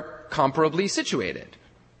who are comparably situated.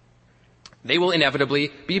 They will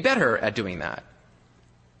inevitably be better at doing that.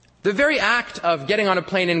 The very act of getting on a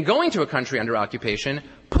plane and going to a country under occupation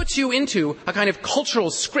puts you into a kind of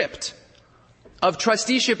cultural script of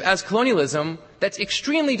trusteeship as colonialism that's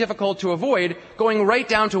extremely difficult to avoid, going right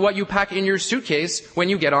down to what you pack in your suitcase when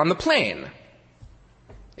you get on the plane.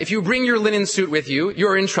 If you bring your linen suit with you,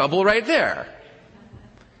 you're in trouble right there.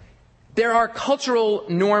 There are cultural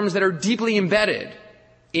norms that are deeply embedded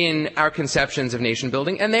in our conceptions of nation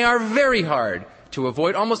building, and they are very hard to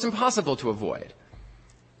avoid, almost impossible to avoid.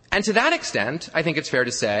 And to that extent, I think it's fair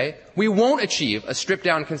to say, we won't achieve a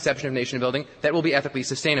stripped-down conception of nation building that will be ethically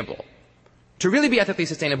sustainable. To really be ethically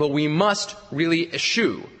sustainable, we must really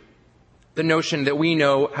eschew the notion that we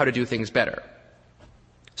know how to do things better.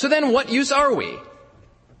 So then what use are we?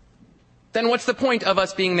 Then what's the point of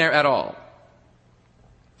us being there at all?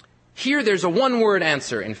 Here there's a one-word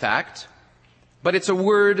answer, in fact, but it's a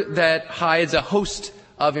word that hides a host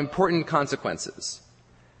of important consequences.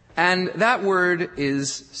 And that word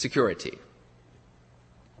is security.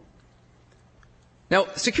 Now,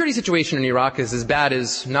 the security situation in Iraq is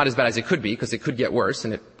not as bad as it could be, because it could get worse,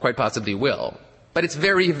 and it quite possibly will. But it's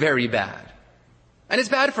very, very bad. And it's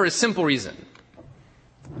bad for a simple reason.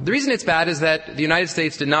 The reason it's bad is that the United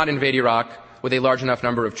States did not invade Iraq with a large enough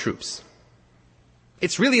number of troops.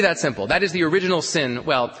 It's really that simple. That is the original sin.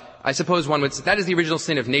 Well, I suppose one would say that is the original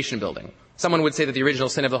sin of nation building. Someone would say that the original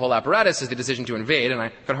sin of the whole apparatus is the decision to invade, and I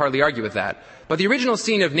could hardly argue with that. But the original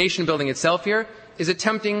sin of nation building itself here is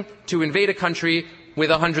attempting to invade a country with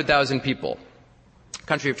 100,000 people, a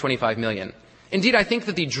country of 25 million. Indeed, I think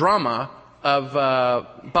that the drama of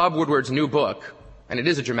Bob Woodward's new book, and it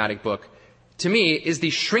is a dramatic book, to me is the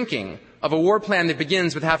shrinking of a war plan that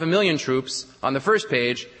begins with 500,000 troops on the first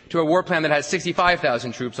page to a war plan that has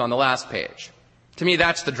 65,000 troops on the last page. To me,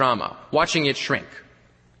 that's the drama, watching it shrink.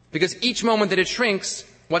 Because each moment that it shrinks,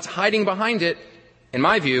 what's hiding behind it, in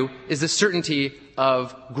my view, is the certainty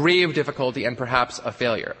of grave difficulty and perhaps a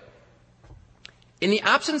failure. In the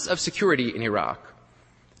absence of security in Iraq,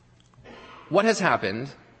 what has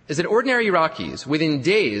happened is that ordinary Iraqis, within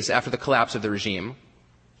days after the collapse of the regime,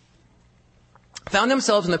 found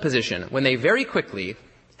themselves in the position when they very quickly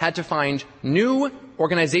had to find new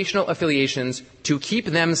organizational affiliations to keep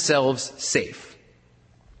themselves safe.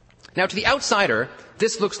 Now, to the outsider,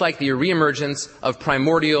 this looks like the reemergence of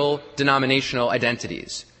primordial denominational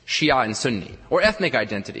identities, Shia and Sunni, or ethnic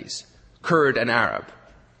identities, Kurd and Arab.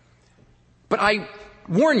 But I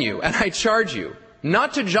warn you, and I charge you,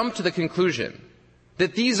 not to jump to the conclusion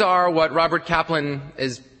that these are what Robert Kaplan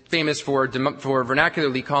is famous for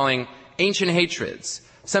vernacularly calling ancient hatreds,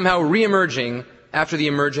 somehow reemerging after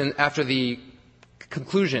the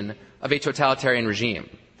conclusion of a totalitarian regime.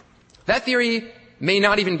 That theory may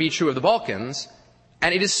not even be true of the Balkans,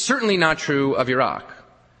 and it is certainly not true of Iraq.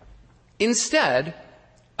 Instead,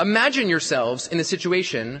 imagine yourselves in a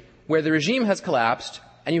situation where the regime has collapsed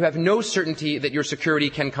and you have no certainty that your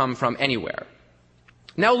security can come from anywhere.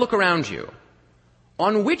 Now look around you.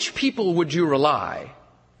 On which people would you rely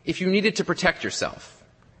if you needed to protect yourself?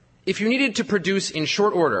 If you needed to produce in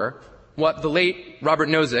short order what the late Robert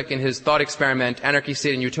Nozick in his thought experiment Anarchy,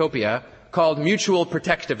 State, and Utopia called mutual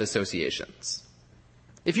protective associations.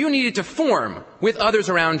 If you needed to form with others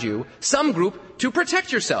around you some group to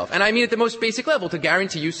protect yourself, and I mean at the most basic level, to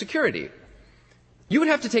guarantee you security, you would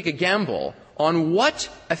have to take a gamble on what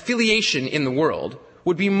affiliation in the world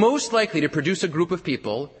would be most likely to produce a group of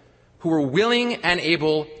people who were willing and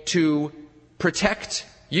able to protect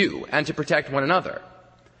you and to protect one another.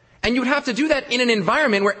 And you would have to do that in an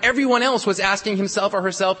environment where everyone else was asking himself or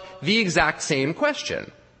herself the exact same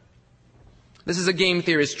question. This is a game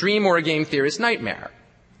theorist's dream or a game theorist's nightmare.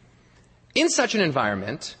 In such an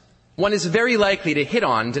environment, one is very likely to hit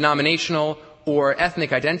on denominational or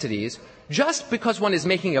ethnic identities just because one is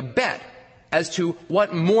making a bet as to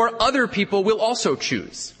what more other people will also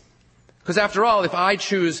choose. Because after all, if I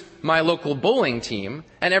choose my local bowling team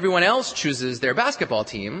and everyone else chooses their basketball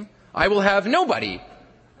team, I will have nobody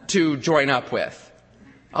to join up with.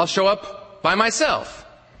 I'll show up by myself,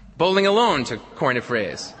 bowling alone, to coin a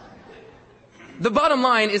phrase. The bottom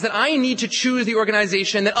line is that I need to choose the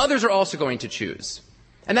organization that others are also going to choose.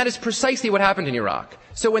 And that is precisely what happened in Iraq.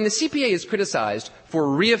 So when the CPA is criticized for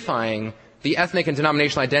reifying the ethnic and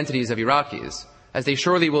denominational identities of Iraqis, as they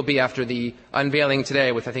surely will be after the unveiling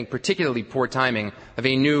today with, I think, particularly poor timing, of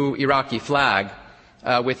a new Iraqi flag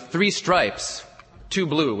with 3 stripes, 2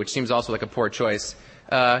 blue, which seems also like a poor choice,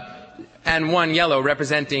 and 1 yellow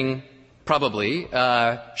representing, probably,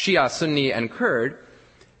 Shia, Sunni, and Kurd.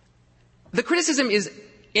 The criticism is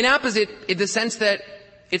inapposite in the sense that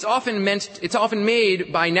it's often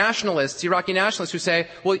made by nationalists, Iraqi nationalists, who say,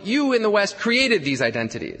 well, you in the West created these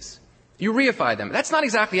identities. You reify them. That's not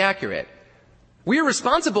exactly accurate. We're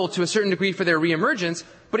responsible to a certain degree for their reemergence,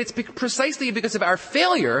 but it's precisely because of our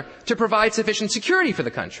failure to provide sufficient security for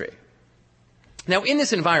the country. Now, in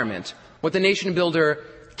this environment, what the nation builder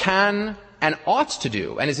can and ought to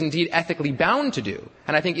do, and is indeed ethically bound to do,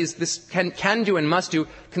 and I think can do and must do,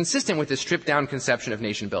 consistent with this stripped-down conception of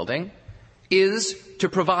nation building, is to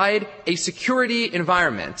provide a security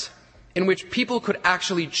environment in which people could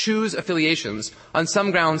actually choose affiliations on some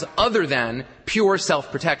grounds other than pure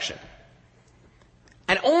self-protection.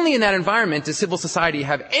 And only in that environment does civil society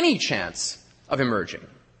have any chance of emerging.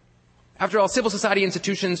 After all, civil society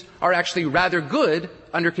institutions are actually rather good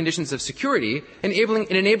under conditions of security,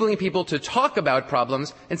 enabling people to talk about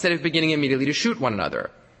problems instead of beginning immediately to shoot one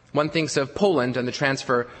another. One thinks of Poland and the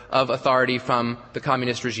transfer of authority from the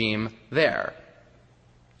communist regime there.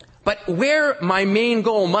 But where my main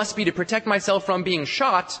goal must be to protect myself from being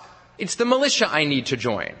shot, it's the militia I need to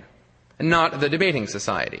join, and not the debating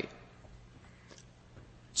society.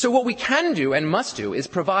 So what we can do and must do is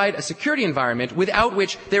provide a security environment without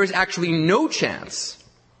which there is actually no chance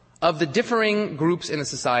of the differing groups in the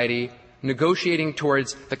society negotiating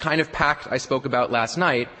towards the kind of pact I spoke about last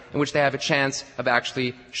night, in which they have a chance of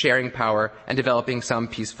actually sharing power and developing some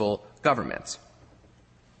peaceful government.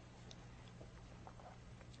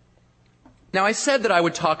 Now, I said that I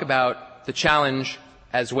would talk about the challenge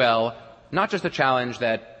as well, not just the challenge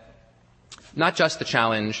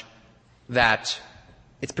that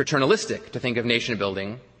it's paternalistic to think of nation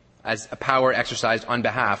building as a power exercised on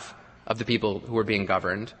behalf of the people who are being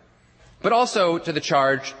governed, but also to the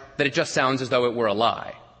charge that it just sounds as though it were a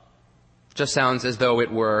lie. It just sounds as though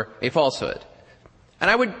it were a falsehood.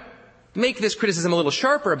 And I would make this criticism a little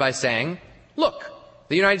sharper by saying, look,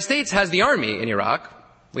 the United States has the army in Iraq.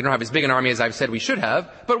 We don't have as big an army as I've said we should have,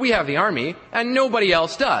 but we have the army, and nobody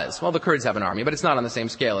else does. Well, the Kurds have an army, but it's not on the same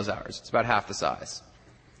scale as ours. It's about half the size.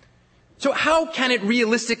 So how can it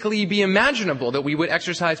realistically be imaginable that we would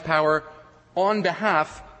exercise power on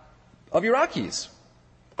behalf of Iraqis?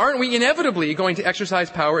 Aren't we inevitably going to exercise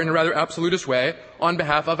power in a rather absolutist way on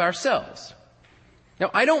behalf of ourselves? Now,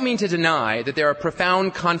 I don't mean to deny that there are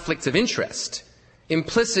profound conflicts of interest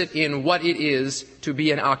implicit in what it is to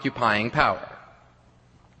be an occupying power.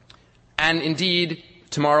 And indeed,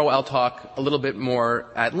 tomorrow I'll talk a little bit more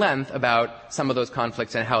at length about some of those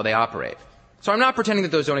conflicts and how they operate. So I'm not pretending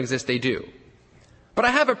that those don't exist, they do. But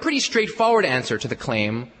I have a pretty straightforward answer to the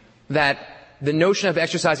claim that the notion of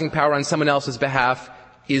exercising power on someone else's behalf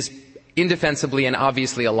is indefensibly and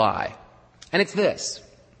obviously a lie. And it's this.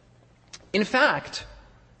 In fact,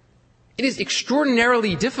 it is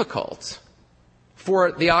extraordinarily difficult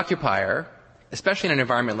for the occupier, especially in an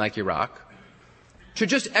environment like Iraq, to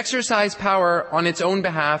just exercise power on its own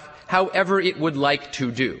behalf however it would like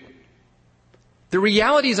to do. The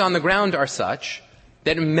realities on the ground are such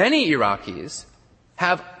that many Iraqis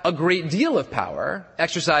have a great deal of power,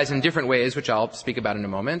 exercised in different ways, which I'll speak about in a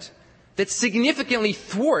moment, that significantly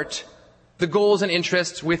thwart the goals and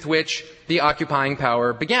interests with which the occupying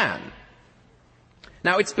power began.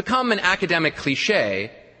 Now, it's become an academic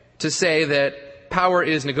cliche to say that power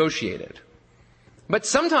is negotiated. But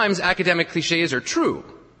sometimes academic cliches are true.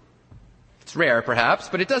 It's rare, perhaps,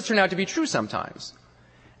 but it does turn out to be true sometimes.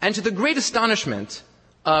 And to the great astonishment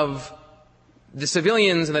of the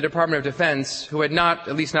civilians in the Department of Defense who had not,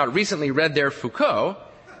 at least not recently, read their Foucault,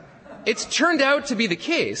 it's turned out to be the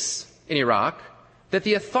case in Iraq that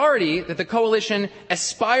the authority that the coalition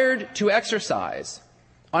aspired to exercise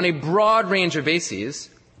on a broad range of bases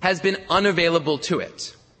has been unavailable to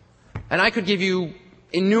it. And I could give you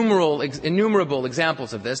innumerable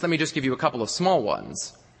examples of this. Let me just give you a couple of small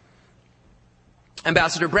ones.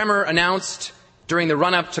 Ambassador Bremer announced during the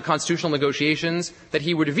run-up to constitutional negotiations that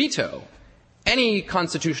he would veto any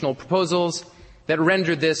constitutional proposals that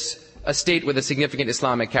rendered this a state with a significant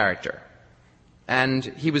Islamic character. And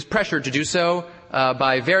he was pressured to do so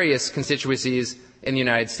by various constituencies in the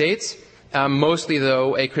United States, mostly,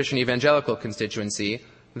 though, a Christian evangelical constituency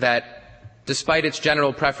that, despite its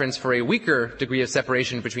general preference for a weaker degree of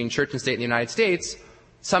separation between church and state in the United States,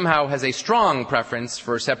 somehow has a strong preference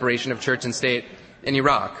for separation of church and state in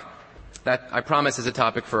Iraq. That, I promise, is a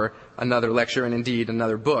topic for another lecture and indeed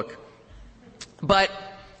another book. But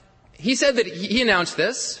he said that he announced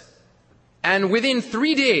this, and within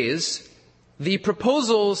 3 days, the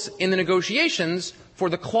proposals in the negotiations for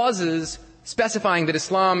the clauses specifying that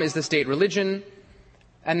Islam is the state religion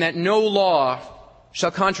and that no law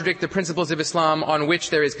shall contradict the principles of Islam on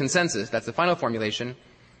which there is consensus, that's the final formulation,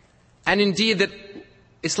 and indeed that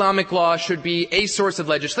Islamic law should be a source of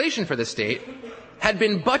legislation for the state, had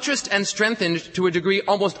been buttressed and strengthened to a degree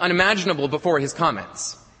almost unimaginable before his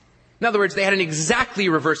comments. In other words, they had an exactly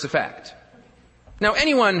reverse effect. Now,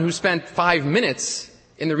 anyone who spent 5 minutes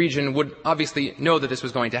in the region would obviously know that this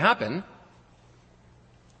was going to happen,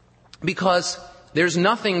 because there's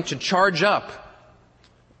nothing to charge up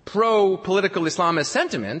pro-political Islamist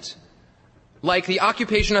sentiment like the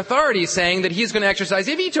occupation authority saying that he's going to exercise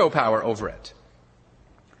a veto power over it.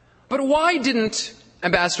 But why didn't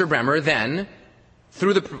Ambassador Bremer then,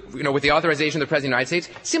 through with the authorization of the President of the United States,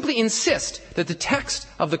 simply insist that the text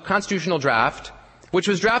of the constitutional draft, which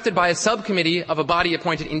was drafted by a subcommittee of a body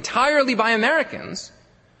appointed entirely by Americans,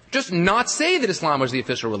 just not say that Islam was the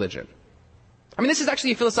official religion? I mean, this is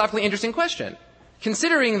actually a philosophically interesting question.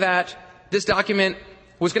 Considering that this document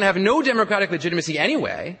was going to have no democratic legitimacy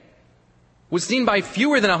anyway, was seen by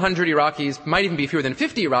fewer than 100 Iraqis, might even be fewer than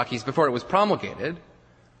 50 Iraqis before it was promulgated,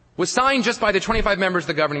 was signed just by the 25 members of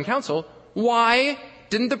the governing council, why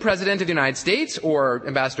didn't the President of the United States or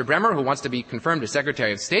Ambassador Bremer, who wants to be confirmed as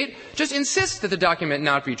Secretary of State, just insist that the document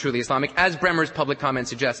not be truly Islamic, as Bremer's public comment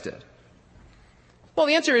suggested? Well,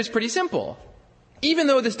 the answer is pretty simple. Even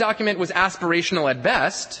though this document was aspirational at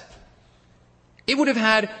best, it would have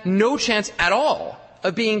had no chance at all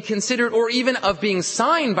of being considered or even of being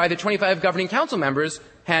signed by the 25 governing council members,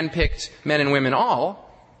 handpicked men and women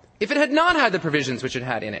all, if it had not had the provisions which it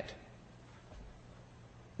had in it.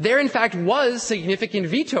 There, in fact, was significant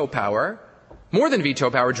veto power, more than veto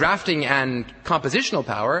power, drafting and compositional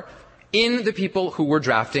power, in the people who were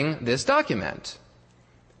drafting this document.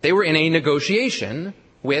 They were in a negotiation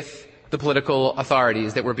with the political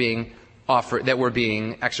authorities that were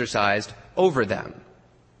being exercised over them.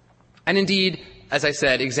 And indeed, as I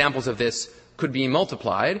said, examples of this could be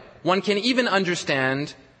multiplied. One can even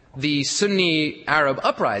understand the Sunni Arab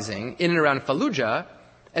uprising in and around Fallujah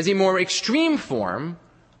as a more extreme form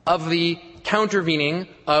of the countervening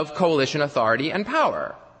of coalition authority and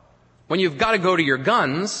power. When you've got to go to your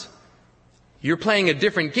guns, you're playing a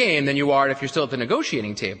different game than you are if you're still at the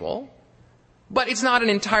negotiating table, but it's not an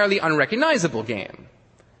entirely unrecognizable game.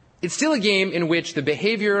 It's still a game in which the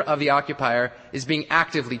behavior of the occupier is being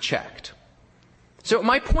actively checked. So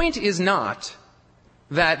my point is not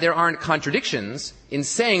that there aren't contradictions in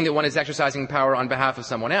saying that one is exercising power on behalf of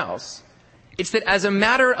someone else. It's that as a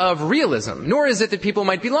matter of realism, nor is it that people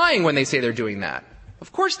might be lying when they say they're doing that.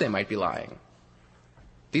 Of course they might be lying.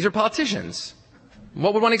 These are politicians.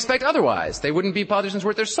 What would one expect otherwise? They wouldn't be politicians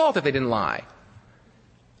worth their salt if they didn't lie.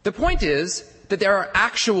 The point is that there are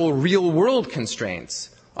actual real-world constraints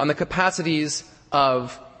on the capacities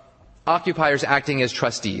of occupiers acting as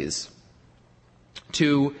trustees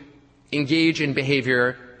to engage in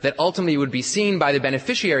behavior that ultimately would be seen by the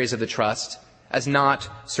beneficiaries of the trust as not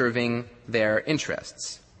serving their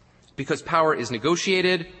interests. Because power is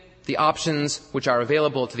negotiated, the options which are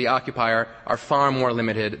available to the occupier are far more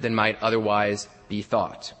limited than might otherwise be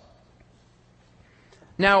thought.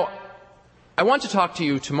 Now, I want to talk to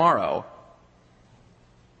you tomorrow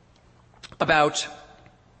about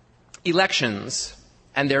elections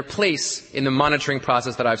and their place in the monitoring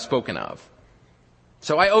process that I've spoken of.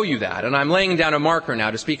 So I owe you that, and I'm laying down a marker now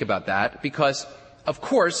to speak about that because, of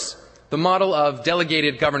course, the model of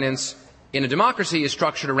delegated governance in a democracy is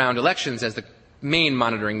structured around elections as the main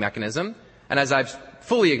monitoring mechanism, and as I've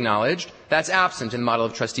fully acknowledged, that's absent in the model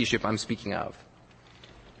of trusteeship I'm speaking of.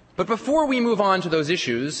 But before we move on to those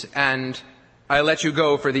issues, and I let you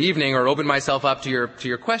go for the evening or open myself up to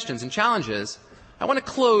your questions and challenges, I want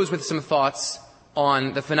to close with some thoughts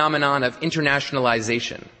on the phenomenon of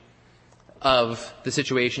internationalization of the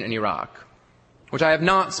situation in Iraq, which I have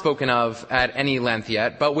not spoken of at any length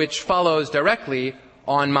yet, but which follows directly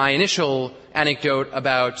on my initial anecdote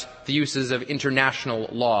about the uses of international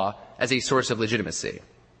law as a source of legitimacy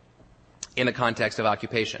in the context of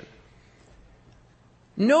occupation.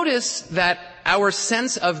 Notice that our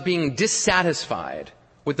sense of being dissatisfied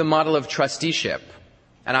with the model of trusteeship,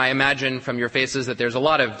 and I imagine from your faces that there's a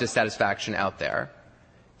lot of dissatisfaction out there,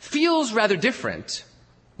 feels rather different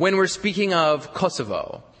when we're speaking of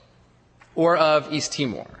Kosovo or of East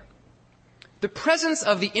Timor. The presence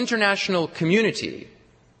of the international community,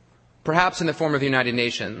 perhaps in the form of the United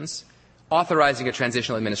Nations, authorizing a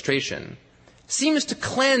transitional administration, seems to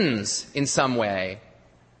cleanse in some way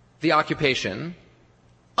the occupation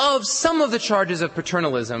of some of the charges of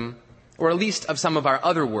paternalism, or at least of some of our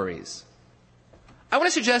other worries. I want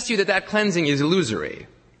to suggest to you that that cleansing is illusory.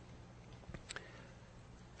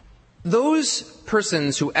 Those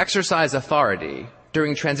persons who exercise authority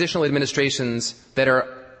during transitional administrations that are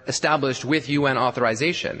established with UN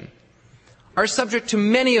authorization are subject to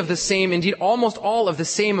many of the same, indeed almost all of the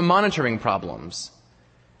same monitoring problems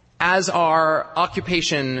as are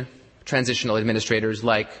occupation transitional administrators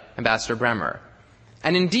like Ambassador Bremer.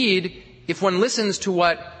 And indeed, if one listens to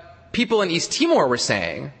what people in East Timor were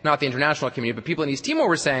saying, not the international community, but people in East Timor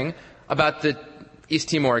were saying about the East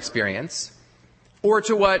Timor experience, or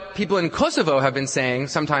to what people in Kosovo have been saying,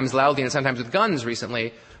 sometimes loudly and sometimes with guns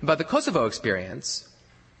recently, about the Kosovo experience,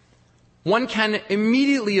 one can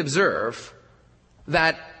immediately observe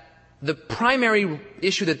that the primary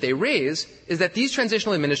issue that they raise is that these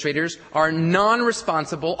transitional administrators are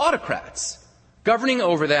non-responsible autocrats, governing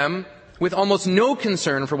over them with almost no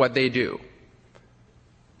concern for what they do.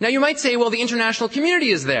 Now you might say, well, the international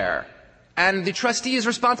community is there, and the trustee is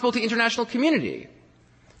responsible to the international community.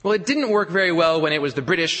 Well, it didn't work very well when it was the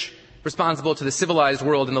British responsible to the civilized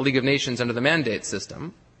world in the League of Nations under the mandate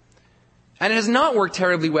system. And it has not worked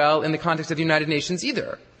terribly well in the context of the United Nations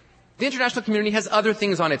either. The international community has other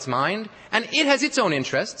things on its mind, and it has its own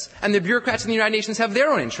interests, and the bureaucrats in the United Nations have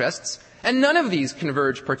their own interests, And none of these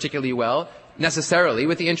converge particularly well, necessarily,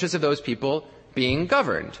 with the interests of those people being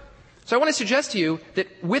governed. So I want to suggest to you that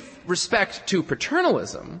with respect to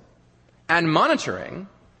paternalism and monitoring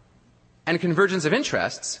and convergence of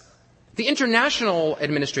interests, the international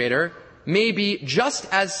administrator may be just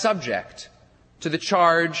as subject to the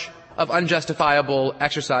charge of unjustifiable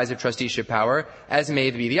exercise of trusteeship power as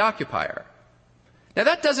may be the occupier. Now,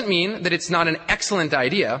 that doesn't mean that it's not an excellent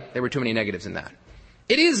idea. There were too many negatives in that.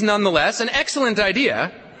 It is nonetheless an excellent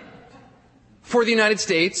idea for the United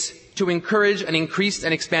States to encourage an increased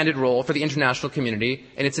and expanded role for the international community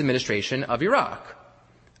in its administration of Iraq.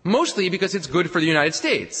 Mostly because it's good for the United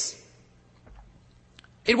States.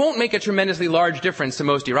 It won't make a tremendously large difference to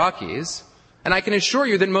most Iraqis, and I can assure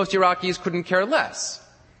you that most Iraqis couldn't care less.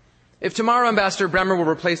 If tomorrow Ambassador Bremer were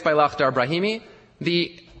replaced by Lakhdar Brahimi,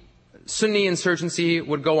 the Sunni insurgency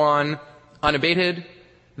would go on unabated.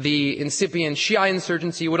 The incipient Shia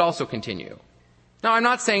insurgency would also continue. Now, I'm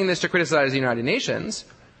not saying this to criticize the United Nations.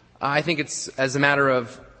 I think it's, as a matter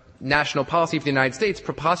of national policy for the United States,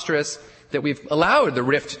 preposterous that we've allowed the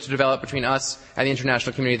rift to develop between us and the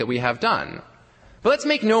international community that we have done. But let's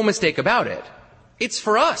make no mistake about it. It's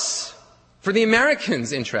for us, for the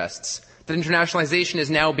Americans' interests, that internationalization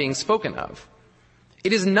is now being spoken of.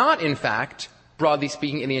 It is not, in fact, broadly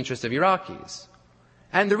speaking, in the interest of Iraqis.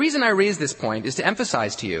 And the reason I raise this point is to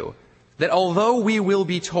emphasize to you that although we will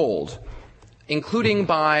be told, including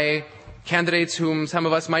by candidates whom some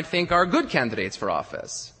of us might think are good candidates for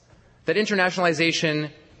office, that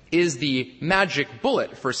internationalization is the magic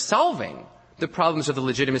bullet for solving the problems of the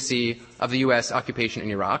legitimacy of the U.S. occupation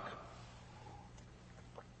in Iraq,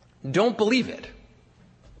 don't believe it.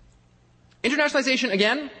 Internationalization,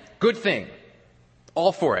 again, good thing.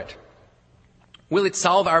 All for it. Will it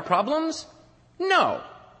solve our problems? No.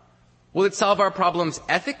 Will it solve our problems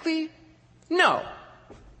ethically? No.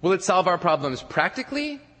 Will it solve our problems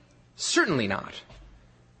practically? Certainly not.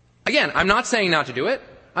 Again, I'm not saying not to do it.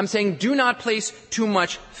 I'm saying do not place too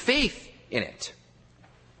much faith in it.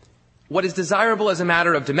 What is desirable as a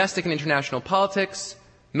matter of domestic and international politics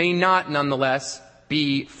may not nonetheless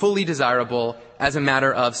be fully desirable as a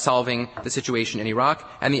matter of solving the situation in Iraq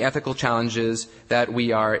and the ethical challenges that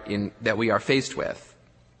we are faced with.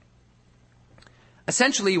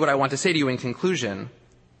 Essentially, what I want to say to you in conclusion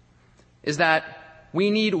is that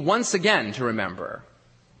we need once again to remember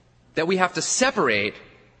that we have to separate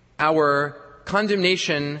our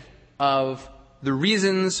condemnation of the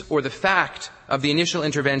reasons or the fact of the initial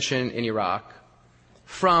intervention in Iraq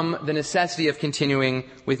from the necessity of continuing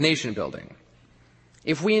with nation building.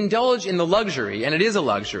 If we indulge in the luxury, and it is a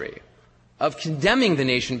luxury, of condemning the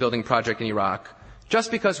nation building project in Iraq just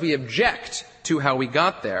because we object to how we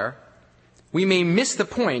got there, we may miss the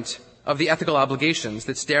point of the ethical obligations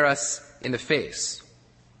that stare us in the face.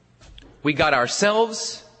 We got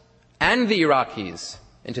ourselves and the Iraqis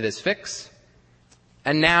into this fix,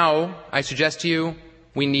 and now, I suggest to you,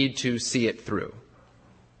 we need to see it through.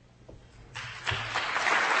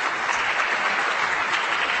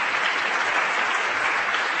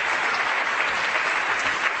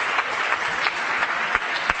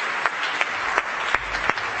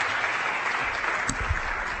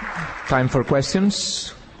 Time for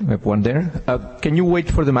questions. We have one there. Can you wait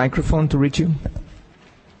for the microphone to reach you?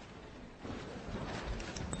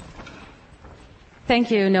 Thank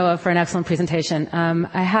you, Noah, for an excellent presentation.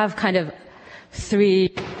 I have kind of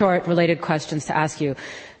three short related questions to ask you.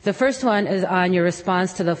 The first one is on your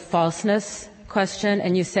response to the falseness question,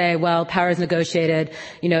 and you say, well, power is negotiated,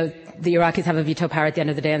 the Iraqis have a veto power at the end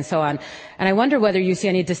of the day and so on. And I wonder whether you see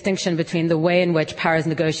any distinction between the way in which power is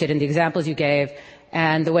negotiated in the examples you gave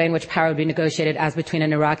and the way in which power would be negotiated as between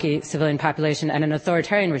an Iraqi civilian population and an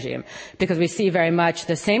authoritarian regime. Because we see very much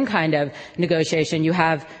the same kind of negotiation. You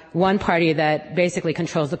have one party that basically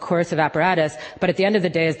controls the coercive apparatus, but at the end of the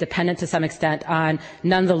day is dependent to some extent on,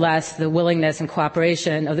 nonetheless, the willingness and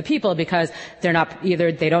cooperation of the people, because they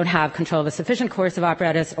don't have control of a sufficient coercive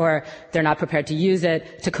apparatus, or they're not prepared to use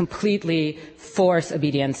it to completely force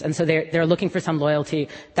obedience. And so they're looking for some loyalty.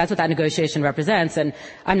 That's what that negotiation represents. And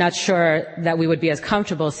I'm not sure that we would be as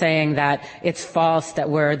comfortable saying that it's false that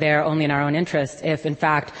we're there only in our own interest if, in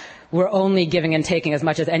fact, we're only giving and taking as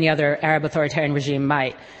much as any other Arab authoritarian regime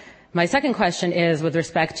might. My second question is with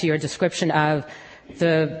respect to your description of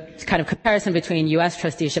the kind of comparison between U.S.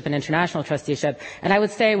 trusteeship and international trusteeship. And I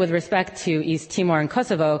would say with respect to East Timor and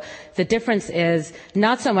Kosovo, the difference is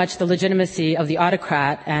not so much the legitimacy of the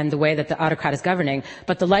autocrat and the way that the autocrat is governing,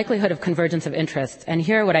 but the likelihood of convergence of interests. And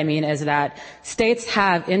here what I mean is that states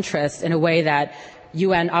have interests in a way that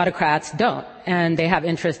UN autocrats don't. And they have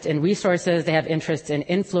interest in resources, they have interest in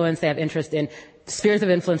influence, they have interest in spheres of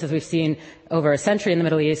influence, as we've seen over a century in the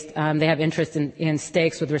Middle East. They have interest in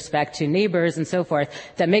stakes with respect to neighbors and so forth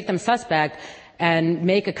that make them suspect and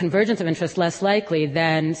make a convergence of interest less likely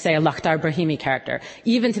than, say, a Lakhdar Brahimi character,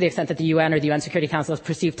 even to the extent that the UN or the UN Security Council is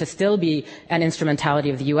perceived to still be an instrumentality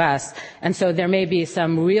of the U.S. And so there may be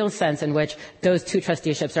some real sense in which those two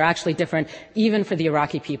trusteeships are actually different, even for the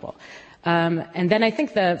Iraqi people. And then I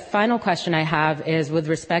think the final question I have is with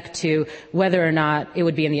respect to whether or not it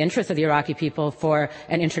would be in the interest of the Iraqi people for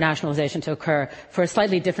an internationalization to occur for a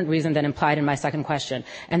slightly different reason than implied in my second question.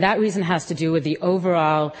 And that reason has to do with the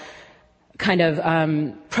overall kind of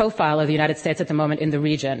profile of the United States at the moment in the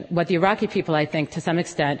region. What the Iraqi people, I think, to some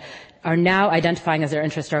extent, are now identifying as their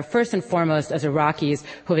interests are first and foremost as Iraqis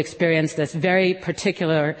who have experienced this very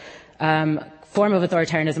particular form of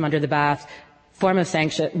authoritarianism under the Ba'ath, form of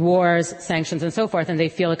wars, sanctions, and so forth, and they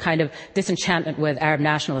feel a kind of disenchantment with Arab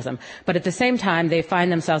nationalism. But at the same time, they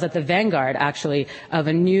find themselves at the vanguard, actually, of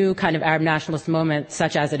a new kind of Arab nationalist moment,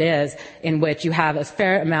 such as it is, in which you have a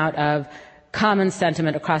fair amount of common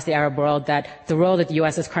sentiment across the Arab world that the role that the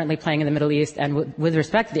U.S. is currently playing in the Middle East and with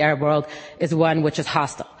respect to the Arab world is one which is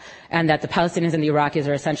hostile, and that the Palestinians and the Iraqis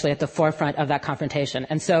are essentially at the forefront of that confrontation.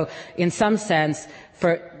 And so, in some sense,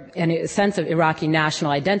 in a sense of Iraqi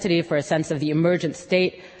national identity, for a sense of the emergent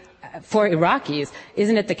state, for Iraqis,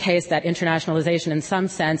 isn't it the case that internationalization in some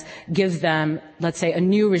sense gives them, let's say, a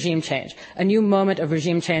new regime change, a new moment of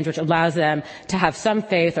regime change which allows them to have some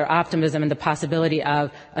faith or optimism in the possibility of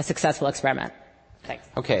a successful experiment? Thanks.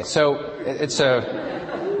 Okay, so it's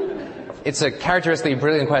a characteristically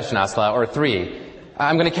brilliant question, Asla, or three.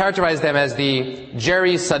 I'm going to characterize them as the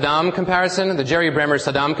Jerry-Saddam comparison, the Jerry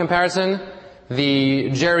Bremer-Saddam comparison,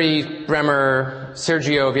 the Jerry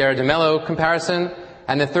Bremer-Sergio Vieira de Mello comparison,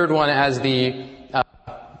 and the third one as the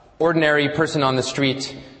ordinary person on the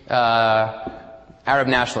street Arab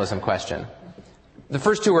nationalism question. The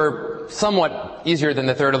first two are somewhat easier than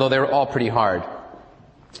the third, although they're all pretty hard.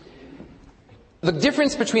 The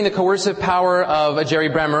difference between the coercive power of a Jerry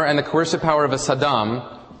Bremer and the coercive power of a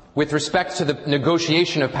Saddam with respect to the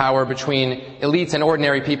negotiation of power between elites and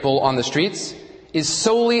ordinary people on the streets is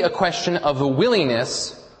solely a question of the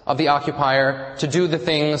willingness of the occupier to do the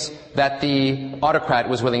things that the autocrat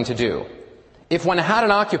was willing to do. If one had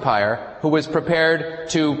an occupier who was prepared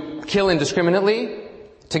to kill indiscriminately,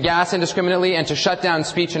 to gas indiscriminately, and to shut down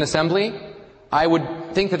speech and assembly, I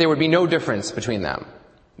would think that there would be no difference between them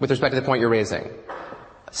with respect to the point you're raising.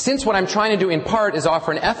 Since what I'm trying to do in part is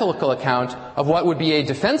offer an ethical account of what would be a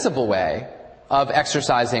defensible way of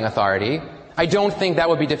exercising authority, I don't think that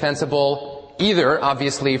would be defensible either,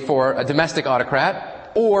 obviously, for a domestic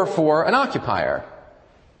autocrat or for an occupier.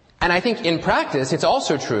 And I think in practice, it's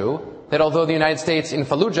also true that although the United States in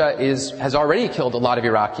Fallujah has already killed a lot of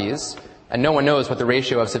Iraqis, and no one knows what the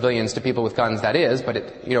ratio of civilians to people with guns that is, but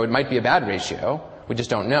it might be a bad ratio. We just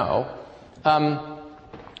don't know.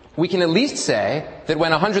 We can at least say that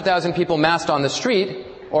when 100,000 people massed on the street,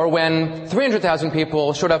 or when 300,000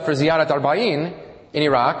 people showed up for Ziyarat Arba'in in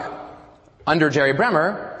Iraq under Jerry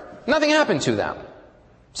Bremer, nothing happened to them.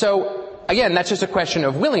 So, again, that's just a question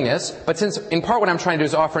of willingness, but since in part what I'm trying to do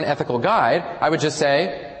is offer an ethical guide, I would just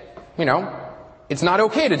say, it's not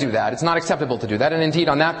okay to do that. It's not acceptable to do that. And indeed,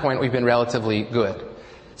 on that point, we've been relatively good.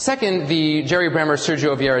 Second, the Jerry Bremer,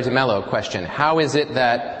 Sergio Vieira de Mello question. How is it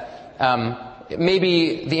that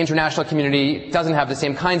maybe the international community doesn't have the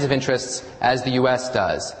same kinds of interests as the U.S.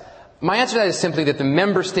 does? My answer to that is simply that the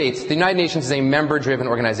member states, the United Nations is a member-driven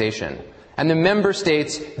organization. And the member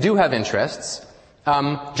states do have interests,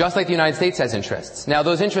 just like the United States has interests. Now,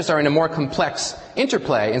 those interests are in a more complex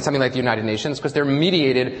interplay in something like the United Nations because they're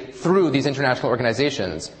mediated through these international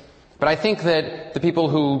organizations. But I think that the people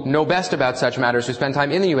who know best about such matters, who spend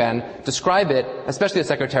time in the UN, describe it, especially the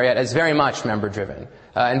Secretariat, as very much member-driven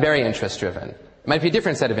and very interest-driven. It might be a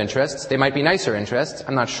different set of interests. They might be nicer interests.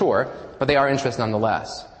 I'm not sure. But they are interests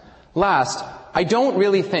nonetheless. Last, I don't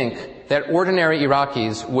really think that ordinary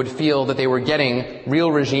Iraqis would feel that they were getting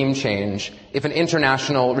real regime change if an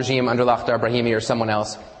international regime under Lakhdar Brahimi or someone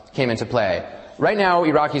else came into play. Right now,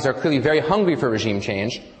 Iraqis are clearly very hungry for regime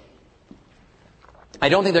change. I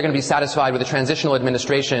don't think they're going to be satisfied with a transitional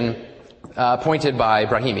administration appointed by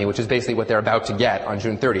Brahimi, which is basically what they're about to get on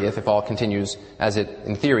June 30th, if all continues as it,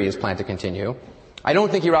 in theory, is planned to continue. I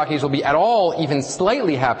don't think Iraqis will be at all even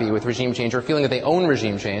slightly happy with regime change or feeling that they own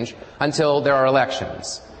regime change until there are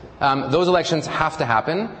elections. Those elections have to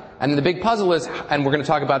happen. And the big puzzle is, and we're going to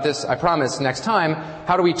talk about this, I promise, next time,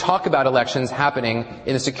 how do we talk about elections happening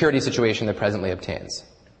in the security situation that presently obtains?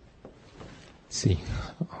 See,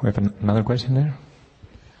 we have another question there.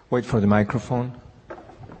 Wait for the microphone.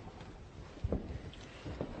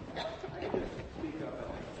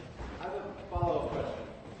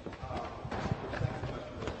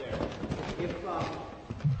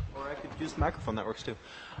 Use the microphone, that works too.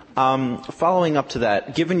 Following up to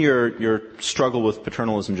that, given your struggle with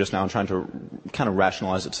paternalism just now and trying to kind of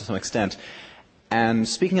rationalize it to some extent, and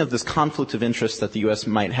speaking of this conflict of interest that the U.S.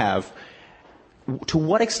 might have, to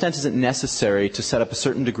what extent is it necessary to set up a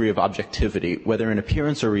certain degree of objectivity, whether in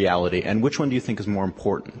appearance or reality, and which one do you think is more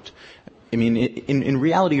important? I mean, in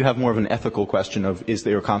reality, you have more of an ethical question of, is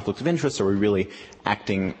there a conflict of interest? Are we really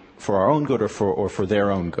acting for our own good or for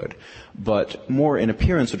their own good? But more in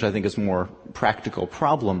appearance, which I think is a more practical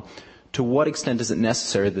problem, to what extent is it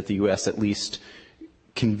necessary that the U.S. at least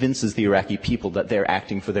convinces the Iraqi people that they're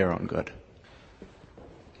acting for their own good?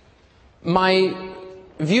 My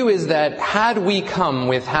view is that had we come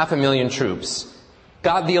with 500,000 troops,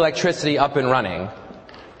 got the electricity up and running,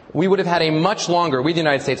 we would have had a much longer, we the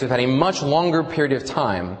United States would have had a much longer period of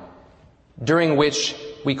time during which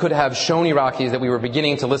we could have shown Iraqis that we were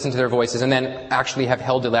beginning to listen to their voices and then actually have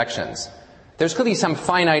held elections. There's clearly some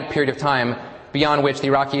finite period of time beyond which the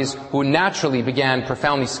Iraqis, who naturally began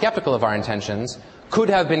profoundly skeptical of our intentions, could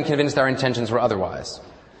have been convinced our intentions were otherwise.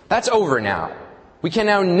 That's over now. We can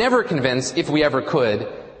now never convince, if we ever could,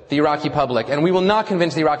 the Iraqi public, and we will not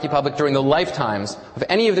convince the Iraqi public during the lifetimes of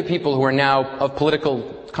any of the people who are now of political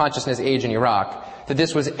consciousness age in Iraq, that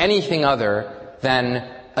this was anything other than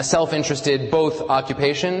a self-interested both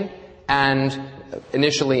occupation and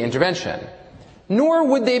initially intervention. Nor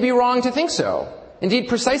would they be wrong to think so. Indeed,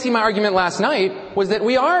 precisely my argument last night was that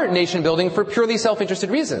we are nation building for purely self-interested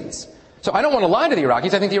reasons. So I don't want to lie to the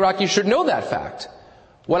Iraqis. I think the Iraqis should know that fact.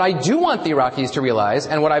 What I do want the Iraqis to realize,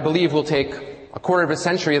 and what I believe will take a quarter of a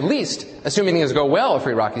century at least, assuming things go well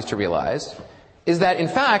for Iraqis to realize, is that in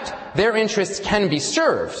fact their interests can be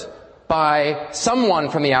served by someone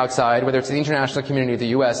from the outside, whether it's the international community or the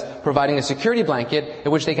U.S., providing a security blanket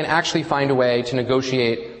in which they can actually find a way to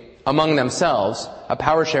negotiate among themselves a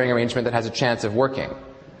power-sharing arrangement that has a chance of working.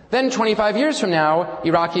 Then 25 years from now,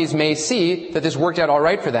 Iraqis may see that this worked out all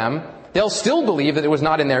right for them. They'll still believe that it was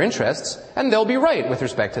not in their interests, and they'll be right with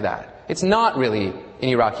respect to that. It's not really in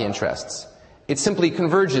Iraqi interests. It simply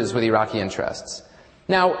converges with Iraqi interests.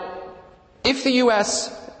 Now, if the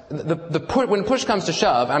U.S., when push comes to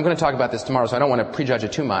shove, I'm going to talk about this tomorrow, so I don't want to prejudge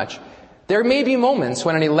it too much, there may be moments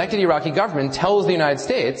when an elected Iraqi government tells the United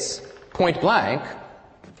States, point blank,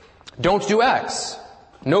 don't do X,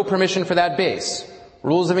 no permission for that base,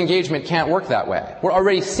 rules of engagement can't work that way. We're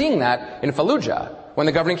already seeing that in Fallujah, when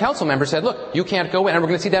the governing council member said, look, you can't go in, and we're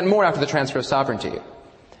going to see that more after the transfer of sovereignty.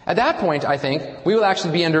 At that point, I think, we will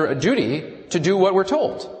actually be under a duty to do what we're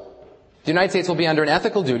told. The United States will be under an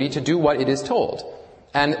ethical duty to do what it is told.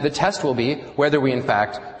 And the test will be whether we in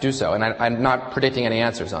fact do so. And I'm not predicting any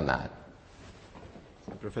answers on that.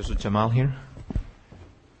 Professor Jamal here.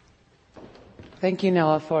 Thank you,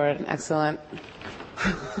 Noah, for an excellent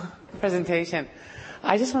presentation.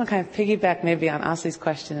 I just want to kind of piggyback maybe on Asli's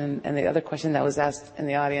question and the other question that was asked in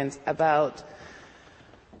the audience about,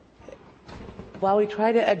 while we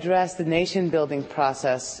try to address the nation-building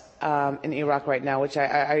process in Iraq right now, which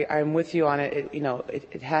I'm with you on it,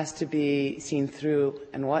 it has to be seen through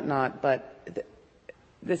and whatnot, but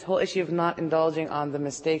this whole issue of not indulging on the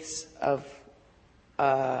mistakes of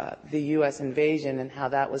the U.S. invasion and how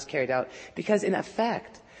that was carried out, because in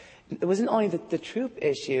effect, it wasn't only the troop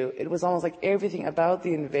issue, it was almost like everything about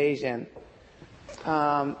the invasion.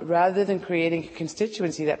 Rather than creating a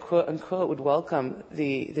constituency that quote unquote would welcome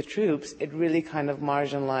the troops, it really kind of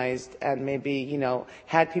marginalized and maybe,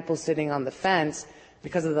 had people sitting on the fence.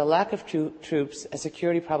 Because of the lack of troops, a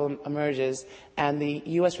security problem emerges, and the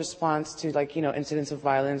U.S. response to, incidents of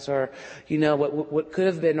violence or, what could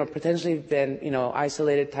have been or potentially been,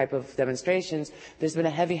 isolated type of demonstrations, there's been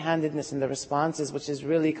a heavy-handedness in the responses, which is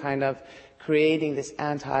really kind of creating this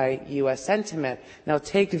anti-U.S. sentiment. Now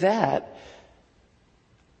take that,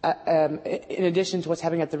 in addition to what's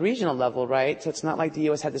happening at the regional level, right? So it's not like the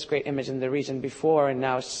U.S. had this great image in the region before, and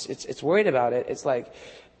now it's worried about it. It's like,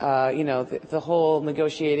 the whole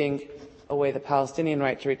negotiating away the Palestinian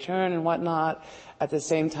right to return and whatnot. At the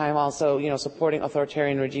same time, also, supporting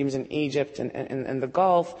authoritarian regimes in Egypt and the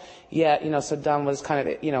Gulf. Yet, Saddam was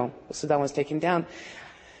Saddam was taken down.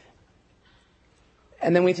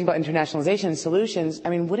 And then when we think about internationalization and solutions,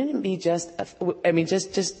 wouldn't it be just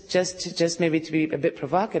maybe to be a bit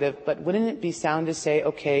provocative, but wouldn't it be sound to say,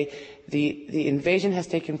 okay, the invasion has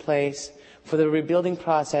taken place. For the rebuilding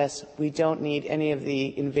process, we don't need any of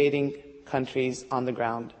the invading countries on the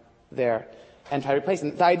ground there and try to replace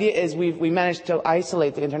them. The idea is we managed to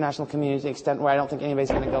isolate the international community to the extent where I don't think anybody's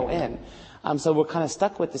going to go in. So we're kind of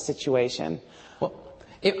stuck with the situation. Well,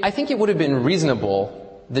 I think it would have been reasonable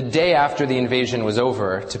the day after the invasion was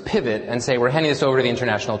over to pivot and say we're handing this over to the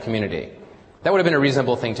international community. That would have been a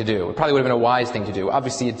reasonable thing to do. It probably would have been a wise thing to do.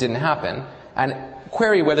 Obviously, it didn't happen. And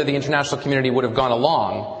query whether the international community would have gone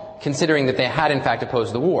along, considering that they had in fact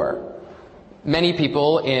opposed the war. Many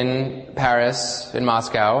people in Paris, in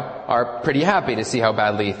Moscow, are pretty happy to see how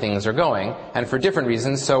badly things are going. And for different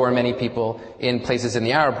reasons, so are many people in places in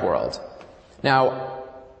the Arab world. Now,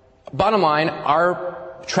 bottom line,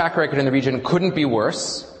 our track record in the region couldn't be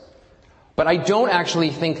worse. But I don't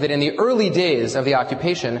actually think that in the early days of the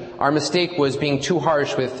occupation, our mistake was being too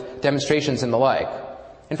harsh with demonstrations and the like.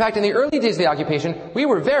 In fact, in the early days of the occupation, we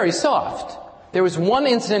were very soft. There was one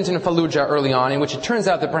incident in Fallujah early on in which it turns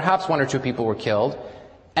out that perhaps 1 or 2 people were killed.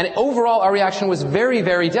 And overall, our reaction was very,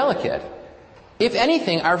 very delicate. If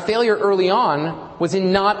anything, our failure early on was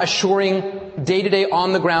in not assuring day-to-day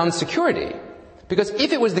on-the-ground security. Because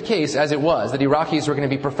if it was the case, as it was, that Iraqis were going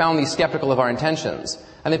to be profoundly skeptical of our intentions,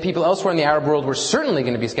 and that people elsewhere in the Arab world were certainly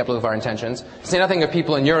going to be skeptical of our intentions, to say nothing of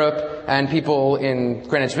people in Europe and people in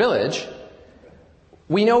Greenwich Village,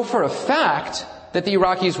 we know for a fact that the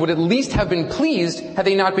Iraqis would at least have been pleased had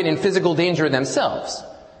they not been in physical danger themselves.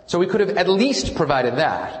 So we could have at least provided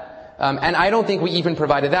that. And I don't think we even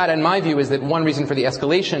provided that, and my view is that one reason for the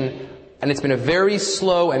escalation, and it's been a very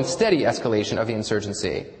slow and steady escalation of the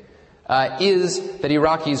insurgency, is that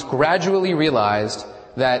Iraqis gradually realized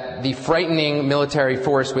that the frightening military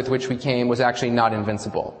force with which we came was actually not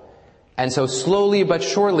invincible. And so slowly but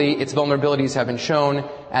surely its vulnerabilities have been shown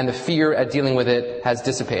and the fear at dealing with it has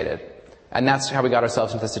dissipated. And that's how we got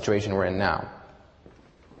ourselves into the situation we're in now.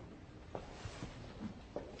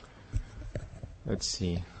 Let's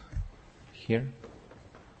see. Here.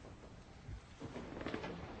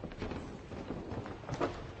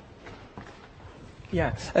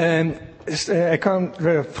 Yeah,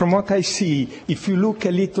 from what I see, if you look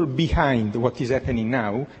a little behind what is happening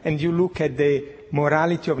now, and you look at the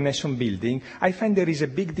morality of nation building, I find there is a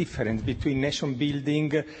big difference between nation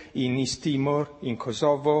building in East Timor, in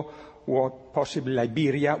Kosovo, what possibly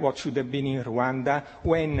Liberia, what should have been in Rwanda,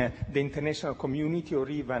 when the international community or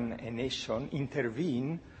even a nation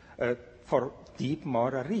intervene for deep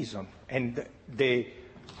moral reason. And the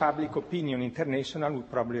public opinion international would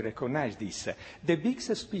probably recognize this. The big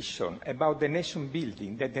suspicion about the nation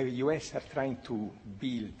building that the US are trying to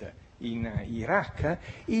build in Iraq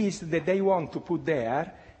is that they want to put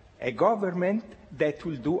there a government that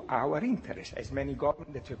will do our interest, as many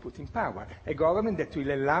governments that we put in power. A government that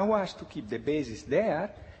will allow us to keep the bases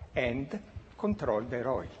there and control their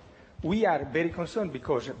oil. We are very concerned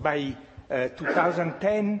because by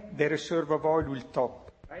 2010, the reserve of oil will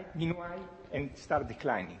top, right? Meanwhile, and start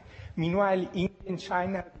declining. Meanwhile, India and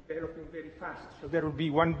China are developing very fast. So there will be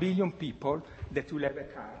 1 billion people that will have a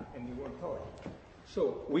car and they want oil.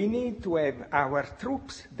 So we need to have our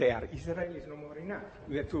troops there. Israel is no more enough.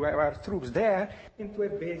 We have to have our troops there and to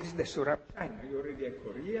have bases that surround China. You already have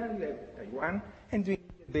Korea, you have Taiwan, and we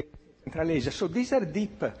have bases in Central Asia. So these are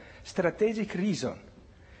deep strategic reasons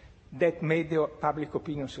that made the public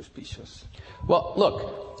opinion suspicious. Well,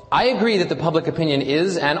 look, I agree that the public opinion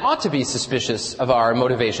is and ought to be suspicious of our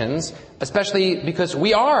motivations, especially because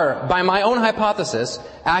we are, by my own hypothesis,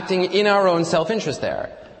 acting in our own self-interest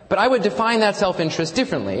there. But I would define that self-interest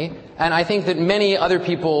differently, and I think that many other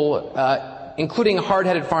people, including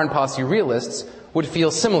hard-headed foreign policy realists, would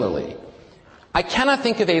feel similarly. I cannot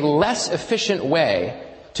think of a less efficient way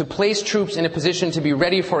to place troops in a position to be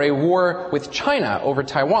ready for a war with China over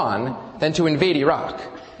Taiwan than to invade Iraq.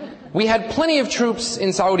 We had plenty of troops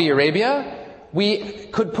in Saudi Arabia. We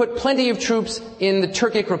could put plenty of troops in the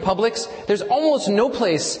Turkic republics. There's almost no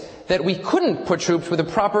place that we couldn't put troops with a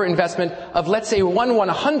proper investment of, let's say,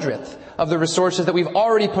 1/100th of the resources that we've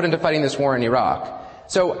already put into fighting this war in Iraq.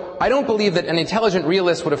 So I don't believe that an intelligent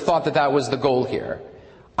realist would have thought that that was the goal here.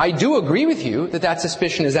 I do agree with you that that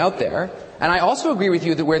suspicion is out there, and I also agree with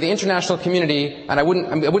you that where the international community, and I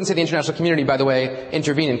wouldn't say the international community, by the way,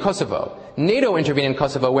 intervened in Kosovo. NATO intervened in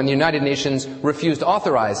Kosovo when the United Nations refused to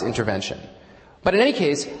authorize intervention. But in any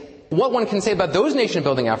case, what one can say about those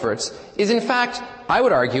nation-building efforts is, in fact, I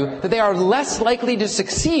would argue that they are less likely to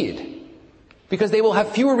succeed because they will have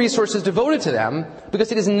fewer resources devoted to them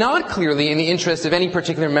because it is not clearly in the interest of any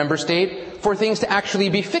particular member state for things to actually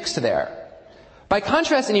be fixed there. By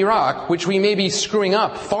contrast, in Iraq, which we may be screwing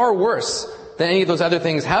up far worse than any of those other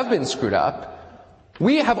things have been screwed up,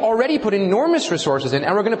 we have already put enormous resources in,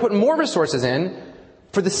 and we're going to put more resources in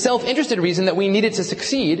for the self-interested reason that we needed to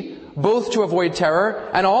succeed, both to avoid terror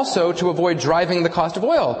and also to avoid driving the cost of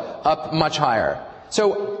oil up much higher.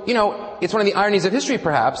 So, it's one of the ironies of history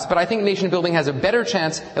perhaps, but I think nation building has a better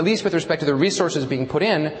chance, at least with respect to the resources being put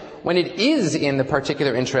in, when it is in the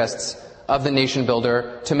particular interests of the nation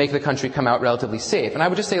builder to make the country come out relatively safe. And I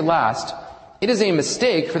would just say last, It is a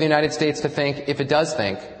mistake for the United States to think, if it does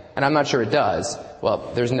think, and I'm not sure it does,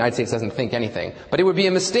 well, the United States doesn't think anything, but it would be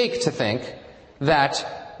a mistake to think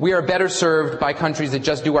that we are better served by countries that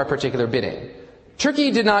just do our particular bidding.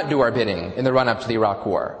 Turkey did not do our bidding in the run-up to the Iraq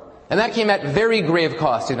War, and that came at very grave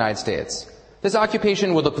cost to the United States. This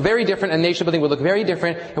occupation would look very different, and nation building would look very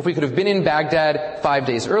different if we could have been in Baghdad 5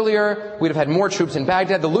 days earlier. We'd have had more troops in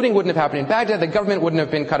Baghdad. The looting wouldn't have happened in Baghdad. The government wouldn't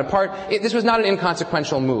have been cut apart. This was not an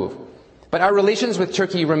inconsequential move. But our relations with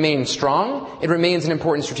Turkey remain strong. It remains an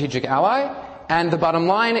important strategic ally. And the bottom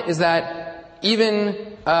line is that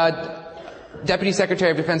even Deputy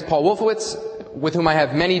Secretary of Defense Paul Wolfowitz, with whom I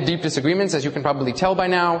have many deep disagreements, as you can probably tell by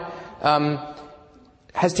now,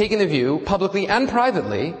 has taken the view, publicly and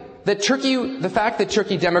privately, that the fact that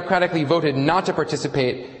Turkey democratically voted not to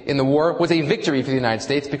participate in the war was a victory for the United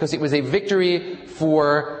States because it was a victory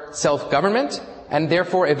for self-government and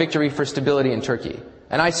therefore a victory for stability in Turkey.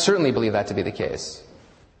 And I certainly believe that to be the case.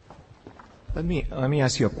 Let me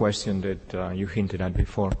ask you a question that you hinted at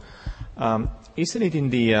before. Isn't it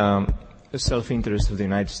in the self-interest of the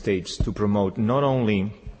United States to promote not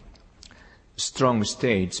only strong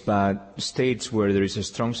states, but states where there is a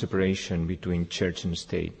strong separation between church and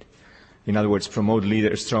state? In other words, promote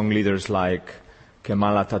strong leaders like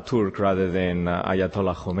Kemal Atatürk rather than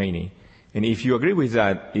Ayatollah Khomeini. And if you agree with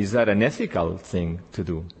that, is that an ethical thing to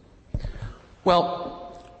do?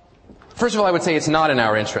 Well, first of all, I would say it's not in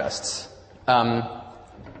our interests.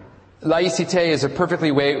 Laïcité is a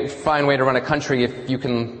perfectly fine way to run a country if you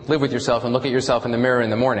can live with yourself and look at yourself in the mirror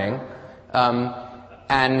in the morning. And,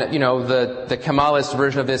 the Kemalist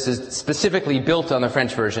version of this is specifically built on the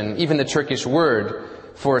French version. Even the Turkish word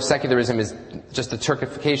for secularism is just the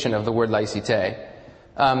Turkification of the word laïcité.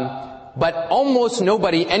 But almost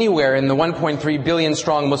nobody anywhere in the 1.3 billion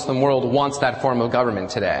strong Muslim world wants that form of government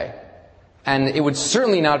today. And it would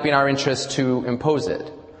certainly not be in our interest to impose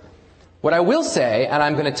it. What I will say, and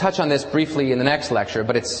I'm going to touch on this briefly in the next lecture,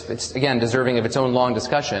 but it's again deserving of its own long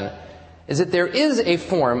discussion, is that there is a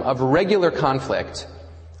form of regular conflict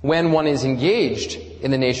when one is engaged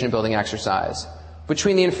in the nation-building exercise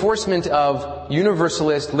between the enforcement of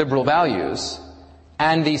universalist liberal values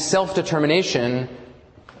and the self-determination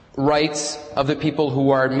rights of the people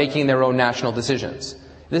who are making their own national decisions.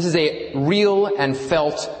 This is a real and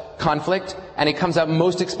felt conflict, and it comes out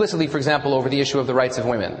most explicitly, for example, over the issue of the rights of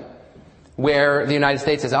women, where the United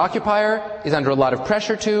States as occupier is under a lot of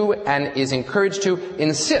pressure to and is encouraged to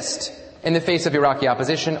insist in the face of Iraqi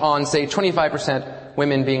opposition on, say, 25%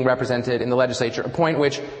 women being represented in the legislature, a point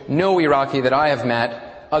which no Iraqi that I have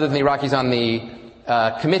met, other than the Iraqis on the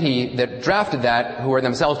committee that drafted that, who are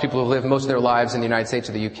themselves people who live most of their lives in the United States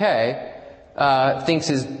or the UK,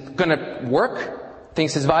 thinks is going to work,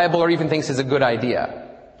 thinks is viable, or even thinks is a good idea.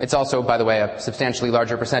 It's also, by the way, a substantially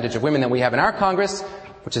larger percentage of women than we have in our Congress,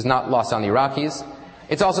 which is not lost on the Iraqis.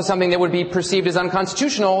 It's also something that would be perceived as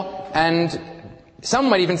unconstitutional and some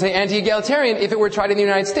might even say anti-egalitarian if it were tried in the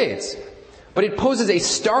United States. But it poses a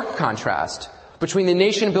stark contrast between the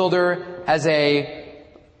nation builder as a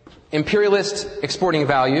imperialist exporting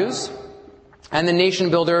values and the nation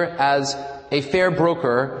builder as a fair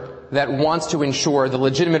broker that wants to ensure the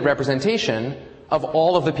legitimate representation of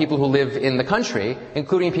all of the people who live in the country,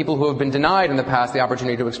 including people who have been denied in the past the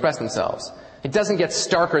opportunity to express themselves. It doesn't get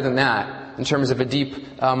starker than that in terms of a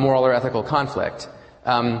deep moral or ethical conflict.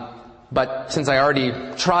 But since I already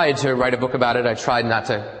tried to write a book about it, I tried not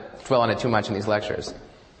to dwell on it too much in these lectures.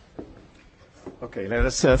 Okay, let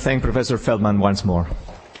us thank Professor Feldman once more.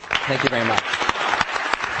 Thank you very much.